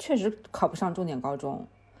小孩确实考不上重点高中。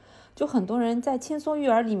就很多人在轻松育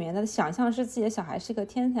儿里面的想象是自己的小孩是个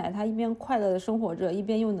天才，他一边快乐的生活着，一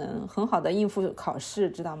边又能很好的应付考试，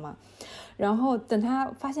知道吗？然后等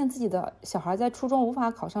他发现自己的小孩在初中无法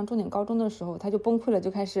考上重点高中的时候，他就崩溃了，就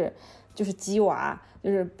开始就是激娃，就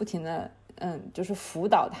是不停的就是辅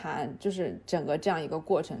导他，就是整个这样一个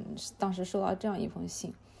过程。当时收到这样一封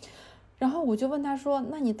信，然后我就问他说，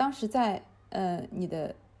那你当时在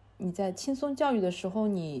你在轻松教育的时候，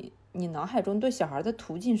你脑海中对小孩的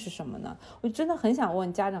途径是什么呢？我真的很想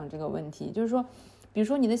问家长这个问题，就是说比如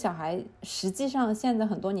说你的小孩实际上现在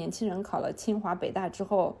很多年轻人考了清华北大之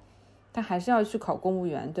后，他还是要去考公务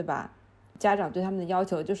员，对吧？家长对他们的要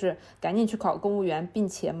求就是赶紧去考公务员，并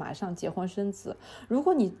且马上结婚生子。如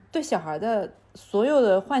果你对小孩的所有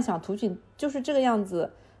的幻想途径就是这个样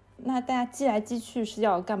子，那大家激来激去是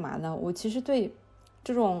要干嘛呢？我其实对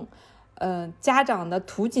这种家长的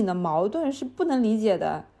途径的矛盾是不能理解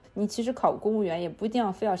的。你其实考公务员也不一定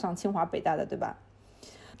要非要上清华北大的，对吧？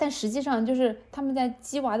但实际上就是他们在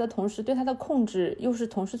激娃的同时对他的控制又是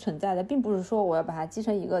同时存在的，并不是说我要把他激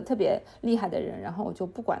成一个特别厉害的人，然后我就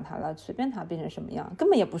不管他了，随便他变成什么样，根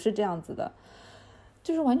本也不是这样子的，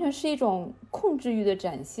就是完全是一种控制欲的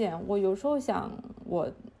展现。我有时候想，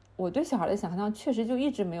我对小孩的想象确实就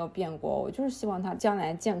一直没有变过，我就是希望他将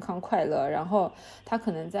来健康快乐，然后他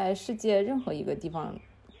可能在世界任何一个地方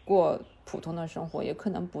过普通的生活，也可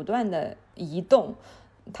能不断的移动，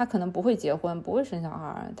他可能不会结婚，不会生小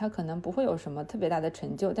孩，他可能不会有什么特别大的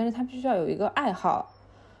成就，但是他必须要有一个爱好，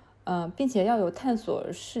并且要有探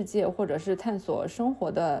索世界或者是探索生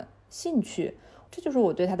活的兴趣。这就是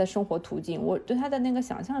我对他的生活途径。我对他的那个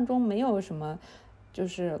想象中没有什么就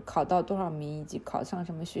是考到多少名以及考上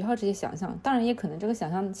什么学校这些想象，当然也可能这个想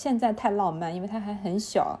象现在太浪漫，因为他还很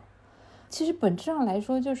小。其实本质上来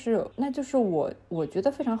说就是我觉得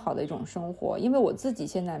非常好的一种生活，因为我自己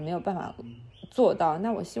现在没有办法做到，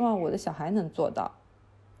那我希望我的小孩能做到。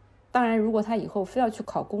当然如果他以后非要去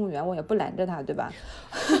考公务员，我也不拦着他，对吧？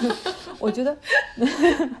我觉得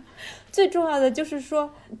最重要的就是说，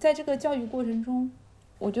在这个教育过程中，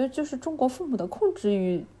我觉得就是中国父母的控制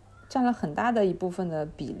欲占了很大的一部分的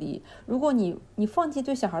比例。如果你放弃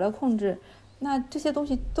对小孩的控制，那这些东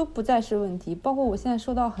西都不再是问题。包括我现在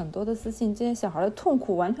收到很多的私信，这些小孩的痛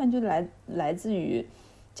苦完全就来自于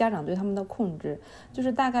家长对他们的控制。就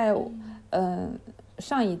是大概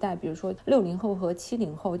上一代，比如说60后和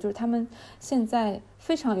70后，就是他们现在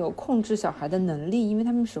非常有控制小孩的能力，因为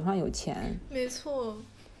他们手上有钱。没错，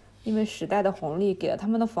因为时代的红利给了他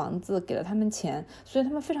们的房子，给了他们钱，所以他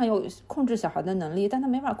们非常有控制小孩的能力。但他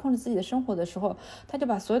没法控制自己的生活的时候，他就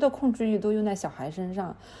把所有的控制欲都用在小孩身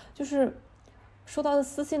上。就是收到的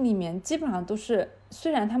私信里面基本上都是，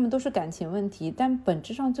虽然他们都是感情问题，但本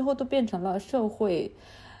质上最后都变成了社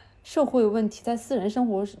会问题在私人生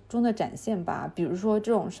活中的展现吧。比如说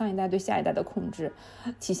这种上一代对下一代的控制，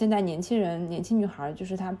体现在年轻女孩，就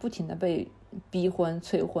是她不停的被逼婚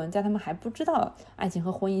催婚，在他们还不知道爱情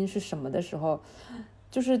和婚姻是什么的时候，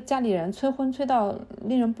就是家里人催婚催到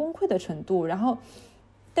令人崩溃的程度。然后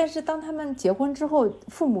但是当他们结婚之后，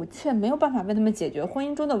父母却没有办法为他们解决婚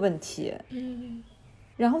姻中的问题。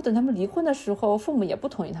然后等他们离婚的时候，父母也不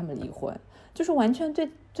同意他们离婚，就是完全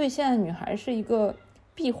对现在女孩是一个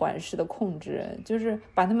闭环式的控制，就是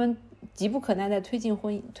把他们急不可耐地推进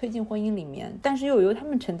婚姻里面，但是又由他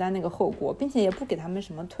们承担那个后果，并且也不给他们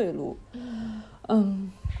什么退路。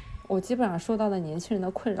我基本上受到的年轻人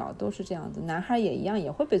的困扰都是这样子，男孩也一样，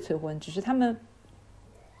也会被催婚，只是他们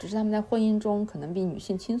在婚姻中可能比女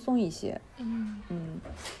性轻松一些。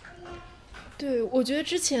对，我觉得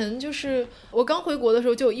之前就是我刚回国的时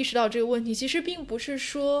候就有意识到这个问题，其实并不是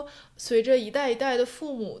说随着一代一代的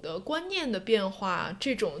父母的观念的变化，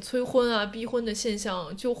这种催婚啊逼婚的现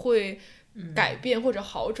象就会改变或者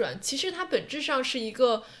好转。其实它本质上是一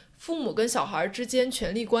个父母跟小孩之间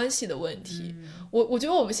权力关系的问题。我觉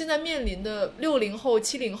得我们现在面临的60后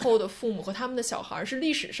70后的父母和他们的小孩是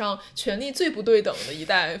历史上权力最不对等的一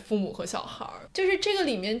代父母和小孩，就是这个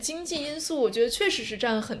里面经济因素我觉得确实是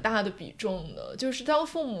占很大的比重的。就是当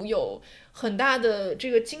父母有很大的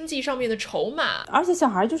这个经济上面的筹码，而且小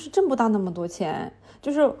孩就是挣不到那么多钱。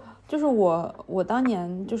就是我当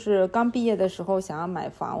年就是刚毕业的时候想要买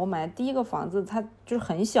房，我买的第一个房子它就是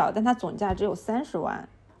很小，但它总价只有30万，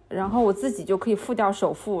然后我自己就可以付掉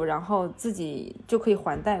首付，然后自己就可以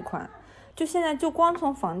还贷款。就现在就光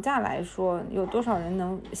从房价来说，有多少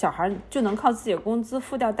人小孩就能靠自己的工资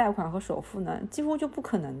付掉贷款和首付呢？几乎就不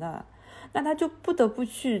可能的。那他就不得不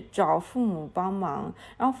去找父母帮忙，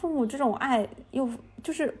然后父母这种爱又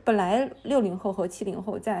就是本来60后和70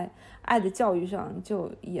后在爱的教育上就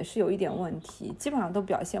也是有一点问题，基本上都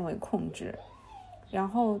表现为控制。然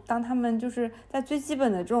后当他们就是在最基本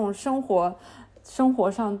的这种生活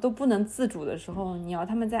上都不能自主的时候，你要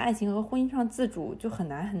他们在爱情和婚姻上自主就很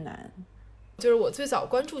难很难。就是我最早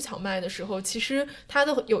关注荞麦的时候，其实他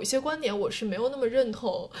的有一些观点我是没有那么认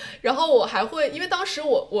同，然后我还会因为当时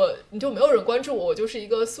你就没有人关注我就是一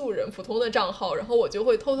个素人普通的账号，然后我就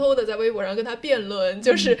会偷偷的在微博上跟他辩论，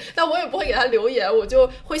就是但我也不会给他留言，我就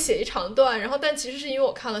会写一长段，然后但其实是因为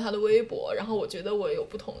我看了他的微博，然后我觉得我有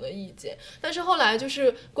不同的意见。但是后来就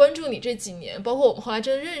是关注你这几年，包括我们后来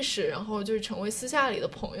真的认识，然后就是成为私下里的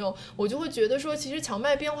朋友，我就会觉得说其实荞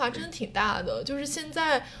麦变化真的挺大的。就是现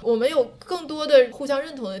在我们有更多的互相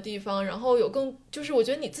认同的地方，然后就是我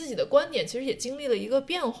觉得你自己的观点其实也经历了一个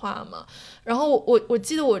变化嘛。然后我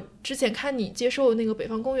记得我之前看你接受那个北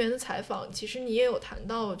方公园的采访，其实你也有谈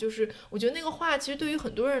到，就是我觉得那个话其实对于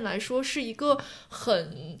很多人来说是一个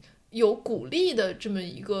很有鼓励的这么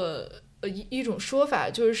一种说法，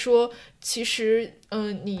就是说其实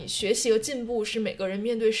你学习和进步是每个人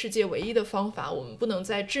面对世界唯一的方法，我们不能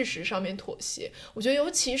在知识上面妥协。我觉得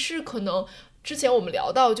尤其是可能之前我们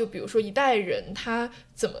聊到，就比如说一代人他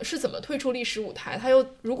怎么退出历史舞台，他又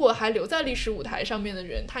如果还留在历史舞台上面的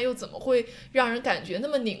人，他又怎么会让人感觉那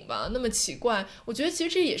么拧巴那么奇怪。我觉得其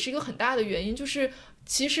实这也是一个很大的原因，就是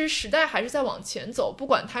其实时代还是在往前走，不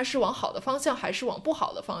管它是往好的方向还是往不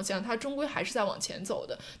好的方向，它终归还是在往前走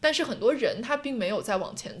的。但是很多人他并没有在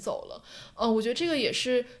往前走了，我觉得这个也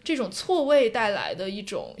是这种错位带来的一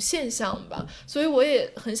种现象吧。所以我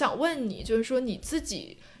也很想问你，就是说你自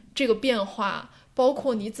己这个变化，包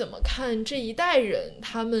括你怎么看这一代人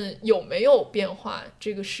他们有没有变化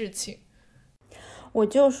这个事情。我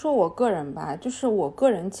就说我个人吧，就是我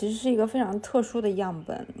个人其实是一个非常特殊的样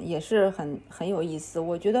本，也是很有意思。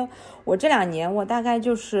我觉得我这2年我大概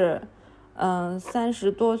就是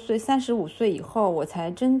30多岁35岁以后，我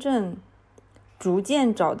才真正逐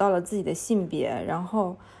渐找到了自己的性别，然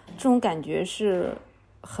后这种感觉是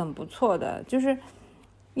很不错的。就是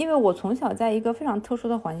因为我从小在一个非常特殊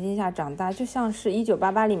的环境下长大，就像是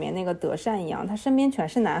1988里面那个德善一样，他身边全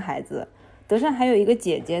是男孩子。德善还有一个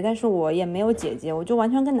姐姐，但是我也没有姐姐，我就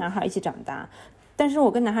完全跟男孩一起长大。但是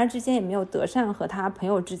我跟男孩之间也没有德善和他朋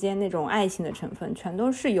友之间那种爱情的成分，全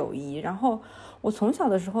都是友谊。然后我从小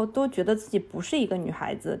的时候都觉得自己不是一个女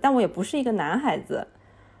孩子，但我也不是一个男孩子，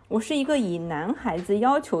我是一个以男孩子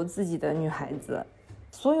要求自己的女孩子。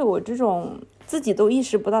所以我这种自己都意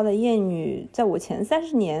识不到的厌女，在我前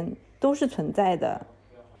30年都是存在的。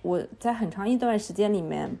我在很长一段时间里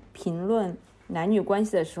面评论男女关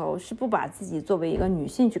系的时候，是不把自己作为一个女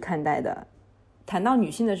性去看待的。谈到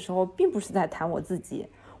女性的时候，并不是在谈我自己，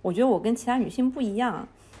我觉得我跟其他女性不一样，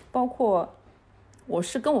包括我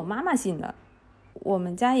是跟我妈妈姓的，我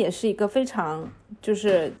们家也是一个非常就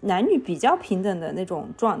是男女比较平等的那种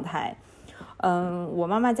状态。我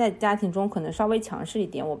妈妈在家庭中可能稍微强势一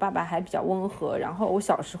点，我爸爸还比较温和。然后我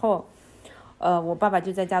小时候，我爸爸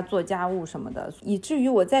就在家做家务什么的，以至于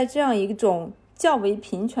我在这样一种较为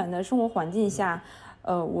平权的生活环境下，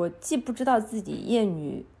我既不知道自己厌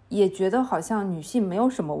女，也觉得好像女性没有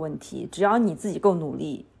什么问题，只要你自己够努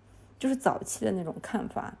力，就是早期的那种看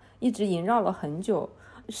法一直萦绕了很久。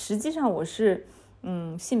实际上我是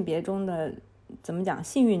性别中的怎么讲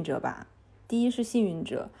幸运者吧。第一是幸运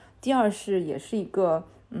者，第二是也是一个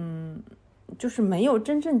就是没有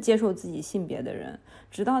真正接受自己性别的人。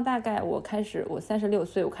直到大概我36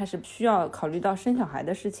岁，我开始需要考虑到生小孩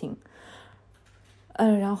的事情，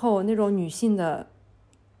然后那种女性的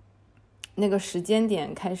那个时间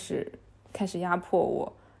点开始压迫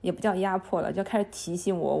我，也不叫压迫了，就开始提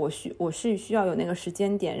醒我是需要有那个时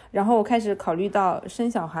间点。然后我开始考虑到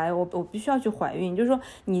生小孩，我必须要去怀孕。就是说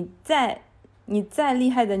你再厉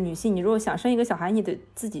害的女性，你如果想生一个小孩，你得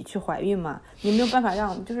自己去怀孕嘛，你没有办法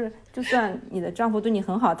让就算你的丈夫对你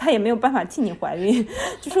很好，他也没有办法替你怀孕。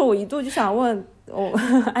就是我一度就想问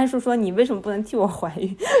安叔说，你为什么不能替我怀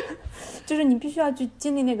孕？就是你必须要去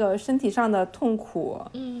经历那个身体上的痛苦。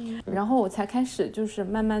然后我才开始就是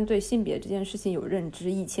慢慢对性别这件事情有认知。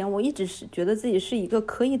以前我一直是觉得自己是一个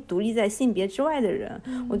可以独立在性别之外的人，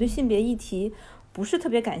我对性别议题不是特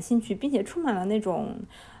别感兴趣，并且充满了那种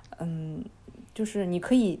就是你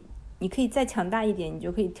可以再强大一点，你就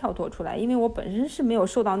可以跳脱出来。因为我本身是没有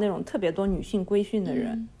受到那种特别多女性规训的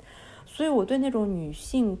人，所以我对那种女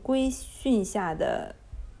性规训下的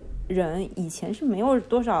人以前是没有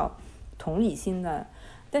多少同理心的。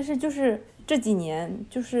但是就是这几年，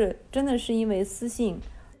就是真的是因为私信，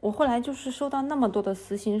我后来就是收到那么多的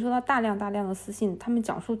私信，收到大量的私信，他们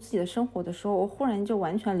讲述自己的生活的时候，我忽然就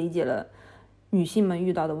完全理解了女性们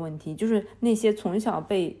遇到的问题。就是那些从小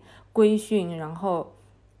被规训，然后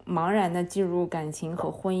茫然的进入感情和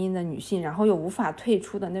婚姻的女性，然后又无法退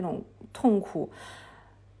出的那种痛苦，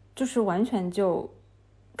就是完全就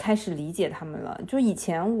开始理解他们了。就以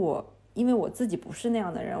前因为我自己不是那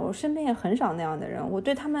样的人，我身边也很少那样的人，我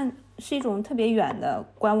对他们是一种特别远的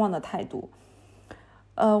观望的态度。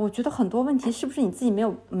我觉得很多问题是不是你自己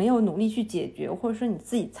没有努力去解决，或者说你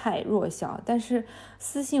自己太弱小，但是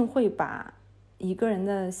私信会把一个人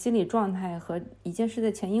的心理状态和一件事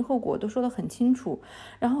的前因后果都说得很清楚。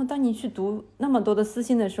然后当你去读那么多的私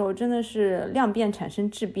信的时候，真的是量变产生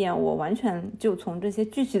质变。我完全就从这些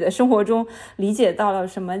具体的生活中理解到了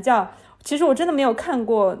什么叫，其实我真的没有看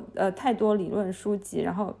过太多理论书籍，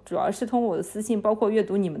然后主要是通过我的私信，包括阅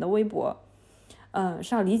读你们的微博，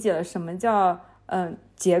上理解了什么叫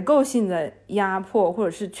结构性的压迫，或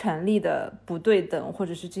者是权力的不对等，或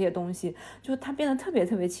者是这些东西，就它变得特别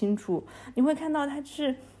特别清楚。你会看到它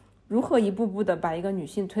是如何一步步的把一个女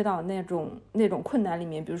性推到那种困难里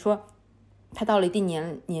面。比如说她到了一定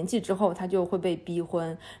年纪之后，她就会被逼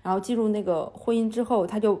婚，然后进入那个婚姻之后，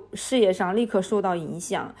她就事业上立刻受到影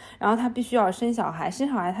响，然后她必须要生小孩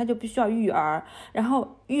她就必须要育儿，然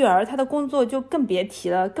后育儿她的工作就更别提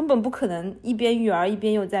了，根本不可能一边育儿一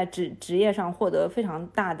边又在职业上获得非常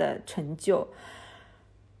大的成就。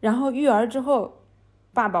然后育儿之后，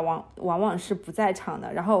爸爸往往是不在场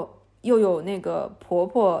的，然后又有那个婆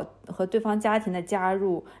婆和对方家庭的加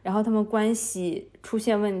入，然后他们关系出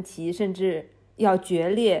现问题，甚至要决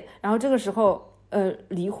裂。然后这个时候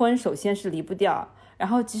离婚首先是离不掉，然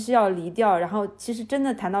后即使要离掉，然后其实真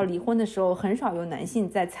的谈到离婚的时候，很少有男性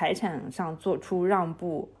在财产上做出让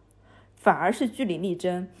步，反而是据理力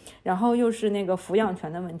争。然后又是那个抚养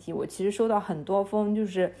权的问题，我其实收到很多封就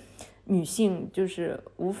是女性就是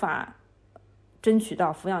无法争取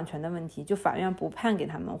到抚养权的问题，就法院不判给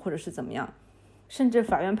他们，或者是怎么样，甚至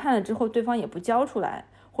法院判了之后对方也不交出来。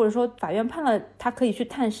或者说法院判了他可以去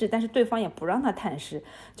探视，但是对方也不让他探视，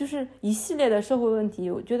就是一系列的社会问题。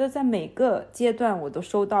我觉得在每个阶段我都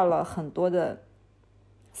收到了很多的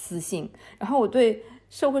私信，然后我对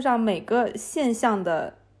社会上每个现象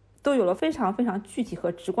的都有了非常非常具体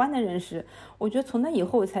和直观的认识。我觉得从那以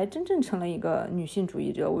后我才真正成了一个女性主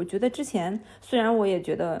义者。我觉得之前虽然我也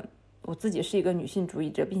觉得我自己是一个女性主义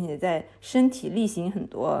者，并且在身体力行很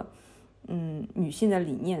多女性的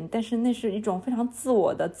理念，但是那是一种非常自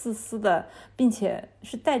我的、自私的，并且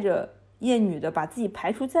是带着厌女的，把自己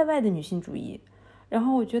排除在外的女性主义。然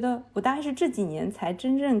后我觉得我大概是这几年才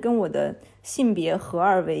真正跟我的性别合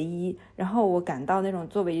二为一，然后我感到那种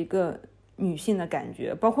作为一个女性的感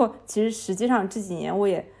觉。包括其实实际上这几年我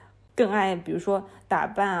也更爱比如说打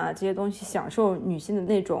扮啊这些东西，享受女性的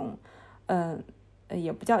那种也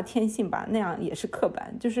不叫天性吧，那样也是刻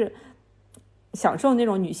板，就是享受那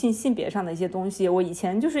种女性性别上的一些东西。我以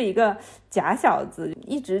前就是一个假小子，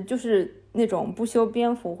一直就是那种不修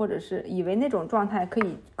边幅，或者是以为那种状态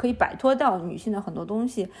可以摆脱掉女性的很多东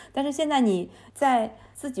西。但是现在你在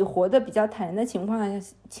自己活得比较坦然的情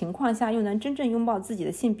况下，又能真正拥抱自己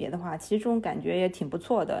的性别的话，其实这种感觉也挺不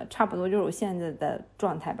错的，差不多就是我现在的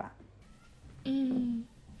状态吧。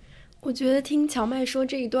我觉得听乔麦说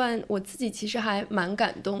这一段，我自己其实还蛮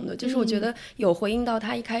感动的，就是我觉得有回应到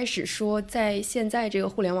他一开始说，在现在这个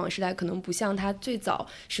互联网时代，可能不像他最早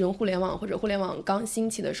使用互联网或者互联网刚兴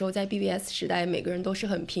起的时候，在 BBS 时代每个人都是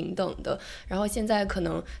很平等的，然后现在可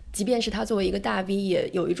能即便是他作为一个大 V， 也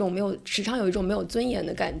有一种时常有一种没有尊严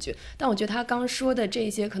的感觉。但我觉得他刚说的这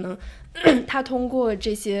些，可能他通过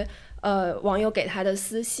这些网友给他的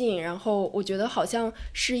私信，然后我觉得好像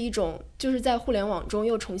是一种就是在互联网中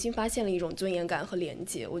又重新发现了一种尊严感和连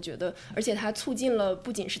接。我觉得而且它促进了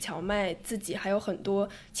不仅是乔麦自己，还有很多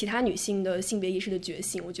其他女性的性别意识的觉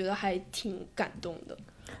醒，我觉得还挺感动的。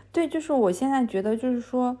对，就是我现在觉得就是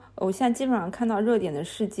说我现在基本上看到热点的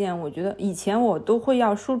事件，我觉得以前我都会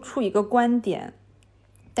要输出一个观点，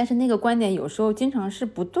但是那个观点有时候经常是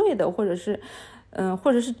不对的，或者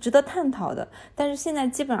是值得探讨的。但是现在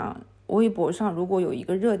基本上微博上如果有一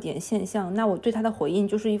个热点现象，那我对他的回应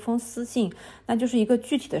就是一封私信，那就是一个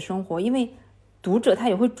具体的生活。因为读者他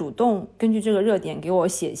也会主动根据这个热点给我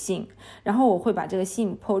写信，然后我会把这个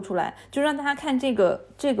信抛出来，就让大家看这个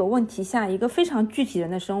问题下一个非常具体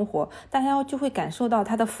人的生活，大家就会感受到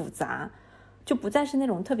它的复杂，就不再是那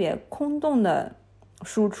种特别空洞的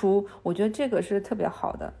输出。我觉得这个是特别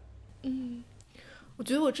好的。我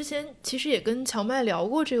觉得我之前其实也跟乔麦聊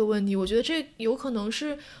过这个问题，我觉得这有可能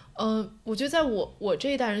是我觉得在我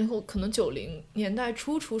这一代人后，可能90年代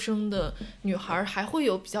初出生的女孩还会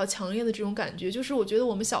有比较强烈的这种感觉，就是我觉得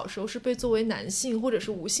我们小时候是被作为男性或者是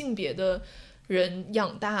无性别的人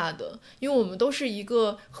养大的，因为我们都是一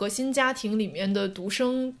个核心家庭里面的独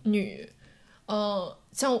生女。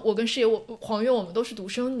像我跟黄月，我们都是独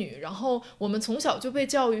生女，然后我们从小就被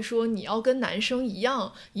教育说你要跟男生一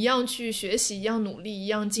样去学习，一样努力，一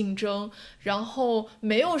样竞争，然后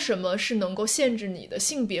没有什么是能够限制你的，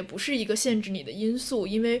性别不是一个限制你的因素，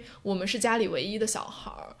因为我们是家里唯一的小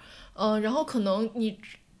孩。然后可能你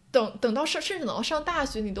等到甚至等到上大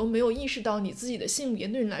学，你都没有意识到你自己的性别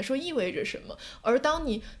对你来说意味着什么，而当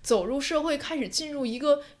你走入社会，开始进入一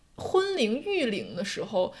个婚龄育龄的时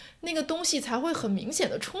候，那个东西才会很明显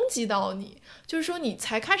的冲击到你，就是说你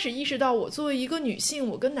才开始意识到我作为一个女性，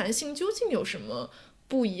我跟男性究竟有什么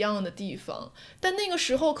不一样的地方。但那个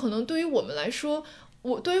时候可能对于我们来说，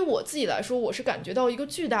对于我自己来说，我是感觉到一个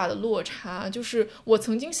巨大的落差，就是我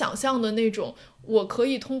曾经想象的那种我可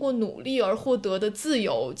以通过努力而获得的自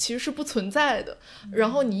由其实是不存在的，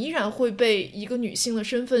然后你依然会被一个女性的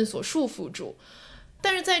身份所束缚住。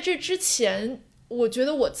但是在这之前，我觉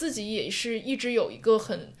得我自己也是一直有一个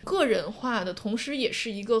很个人化的，同时也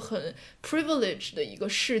是一个很 privilege 的一个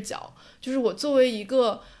视角，就是我作为一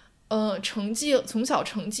个从小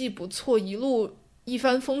成绩不错，一路一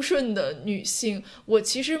帆风顺的女性，我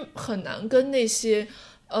其实很难跟那些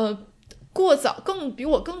比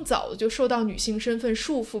我更早的就受到女性身份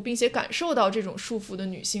束缚，并且感受到这种束缚的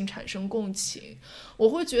女性产生共情。我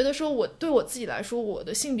会觉得说，对我自己来说，我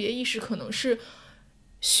的性别意识可能是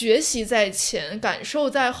学习在前，感受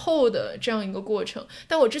在后的这样一个过程。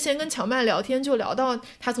但我之前跟乔麦聊天就聊到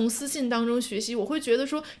他从私信当中学习，我会觉得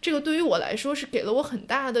说这个对于我来说是给了我很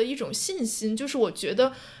大的一种信心，就是我觉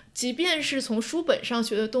得即便是从书本上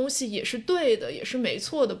学的东西也是对的，也是没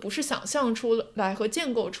错的，不是想象出来和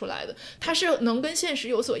建构出来的，它是能跟现实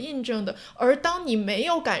有所印证的。而当你没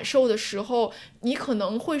有感受的时候，你可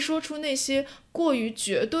能会说出那些过于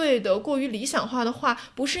绝对的、过于理想化的话，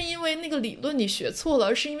不是因为那个理论你学错了，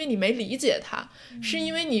而是因为你没理解它，是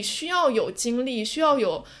因为你需要有经历，需要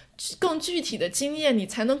有更具体的经验，你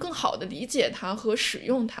才能更好的理解它和使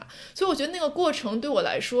用它。所以我觉得那个过程对我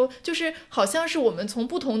来说，就是好像是我们从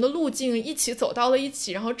不同的路径一起走到了一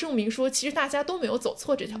起，然后证明说其实大家都没有走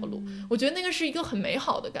错这条路。我觉得那个是一个很美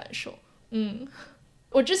好的感受。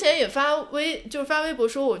我之前也发微博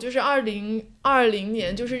说，我就是2020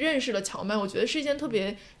年就是认识了乔麦，我觉得是一件特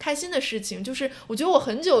别开心的事情。就是我觉得我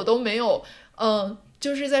很久都没有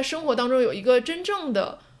就是在生活当中有一个真正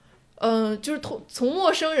的就是从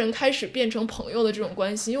陌生人开始变成朋友的这种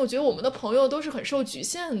关系。因为我觉得我们的朋友都是很受局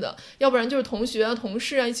限的，要不然就是同学啊、同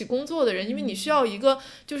事啊、一起工作的人，因为你需要一个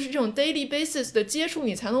就是这种 daily basis 的接触，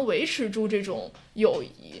你才能维持住这种友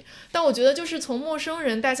谊。但我觉得就是从陌生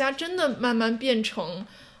人大家真的慢慢变成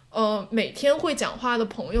每天会讲话的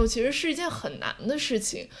朋友，其实是一件很难的事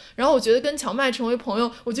情。然后我觉得跟乔麦成为朋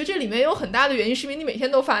友，我觉得这里面有很大的原因是因为你每天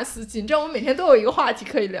都发私信，这样我们每天都有一个话题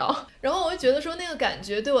可以聊。然后我就觉得说那个感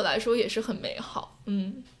觉对我来说也是很美好。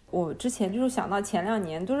我之前就是想到前2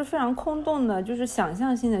年都是非常空洞的，就是想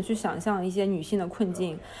象性的去想象一些女性的困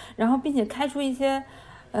境，然后并且开出一些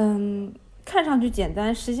看上去简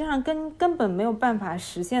单实际上根本没有办法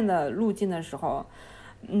实现的路径的时候，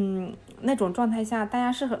那种状态下大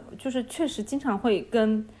家就是确实经常会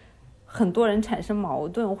跟很多人产生矛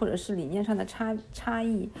盾，或者是理念上的差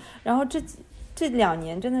异。然后这2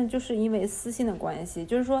年真的就是因为私信的关系，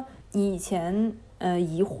就是说你以前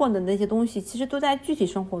疑惑的那些东西其实都在具体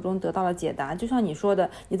生活中得到了解答，就像你说的，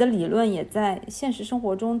你的理论也在现实生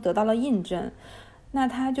活中得到了印证，那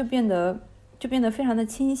它就变得非常的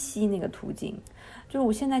清晰。那个途径就是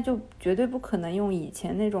我现在就绝对不可能用以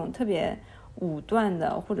前那种特别武断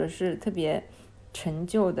的，或者是特别陈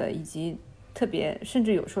旧的，以及特别甚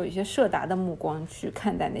至有时候一些社达的目光去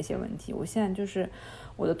看待那些问题。我现在就是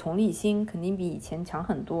我的同理心肯定比以前强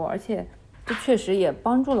很多，而且这确实也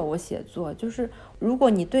帮助了我写作。就是如果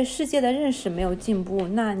你对世界的认识没有进步，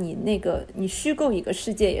那你虚构一个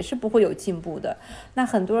世界也是不会有进步的。那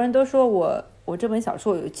很多人都说我这本小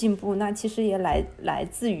说有进步，那其实也来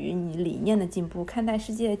自于你理念的进步，看待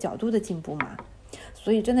世界角度的进步嘛。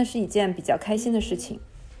所以真的是一件比较开心的事情。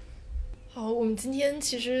好，我们今天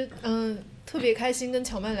其实特别开心跟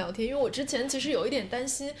乔麦聊天，因为我之前其实有一点担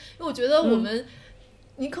心，因为我觉得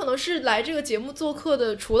你可能是来这个节目做客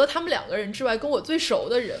的，除了他们2个人之外跟我最熟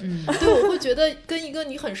的人。对，我会觉得跟一个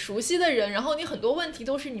你很熟悉的人，然后你很多问题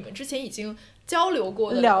都是你们之前已经交流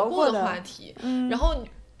过的聊过的话题，然后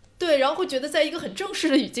对，然后会觉得在一个很正式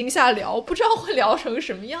的语境下聊，不知道会聊成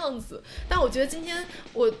什么样子。但我觉得今天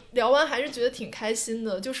我聊完还是觉得挺开心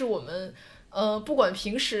的，就是我们不管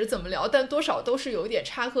平时怎么聊，但多少都是有一点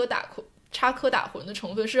插科打诨的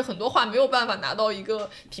成分，是很多话没有办法拿到一个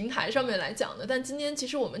平台上面来讲的。但今天其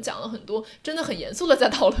实我们讲了很多，真的很严肃的在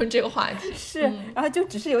讨论这个话题。是，然后就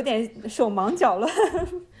只是有点手忙脚乱。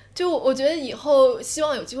就我觉得以后希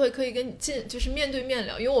望有机会可以跟你就是面对面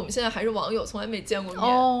聊，因为我们现在还是网友，从来没见过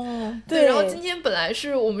面。对，然后今天本来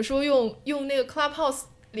是我们说用那个 Clubhouse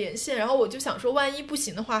连线，然后我就想说万一不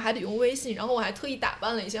行的话还得用微信，然后我还特意打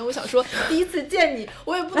扮了一下，我想说第一次见你，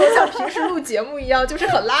我也不能像平时录节目一样就是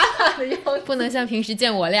很邋遢的样子，不能像平时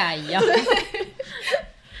见我俩一样。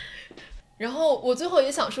然后我最后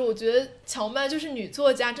也想说，我觉得乔麦就是女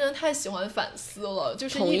作家，真的太喜欢反思了，就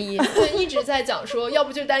是一直在讲说，要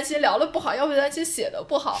不就担心聊得不好，要不就担心写得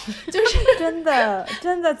不好，就是真的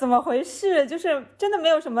怎么回事？就是真的没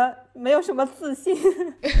有什么自信。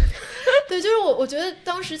对，就是我觉得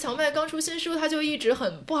当时乔麦刚出新书，他就一直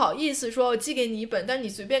很不好意思说我寄给你一本，但你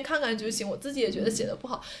随便看看就行。我自己也觉得写得不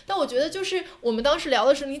好，但我觉得就是我们当时聊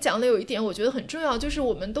的时候，你讲的有一点我觉得很重要，就是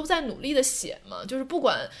我们都在努力的写嘛，就是不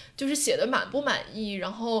管就是写的满不满意，然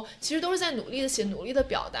后其实都是在努力的写，努力的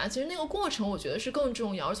表达。其实那个过程我觉得是更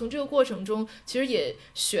重要，而从这个过程中其实也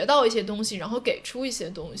学到一些东西，然后给出一些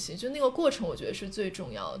东西，就那个过程我觉得是最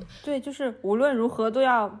重要的。对，就是无论如何都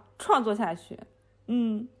要创作下去。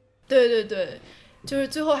对对对，就是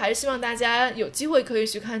最后还是希望大家有机会可以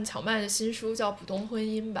去看乔麦的新书叫《普通婚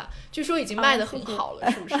姻》吧，据说已经卖得很好了，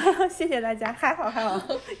是不是？谢谢大家，还好，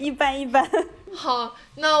一般。好，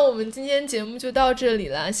那我们今天节目就到这里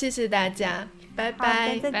了，谢谢大家，拜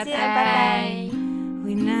拜，再见，拜拜。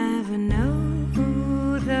We never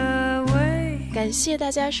know the way. 感谢大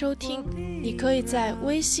家收听，你可以在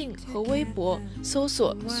微信和微博搜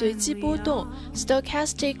索随机波动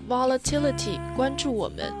Stochastic Volatility 关注我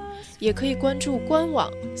们，也可以关注官网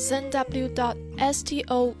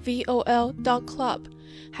www.stovol.club，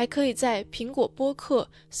 还可以在苹果播客、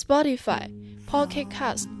Spotify、Pocket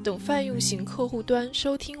Cast 等泛用型客户端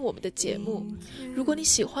收听我们的节目。如果你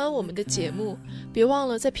喜欢我们的节目，别忘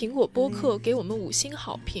了在苹果播客给我们5星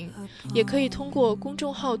好评，也可以通过公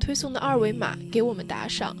众号推送的2维码给我们打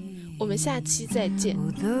赏。我们下期再见。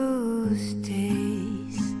 Oh, those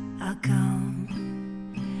days are gone,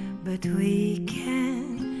 but we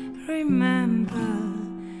can remember.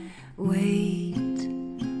 Wait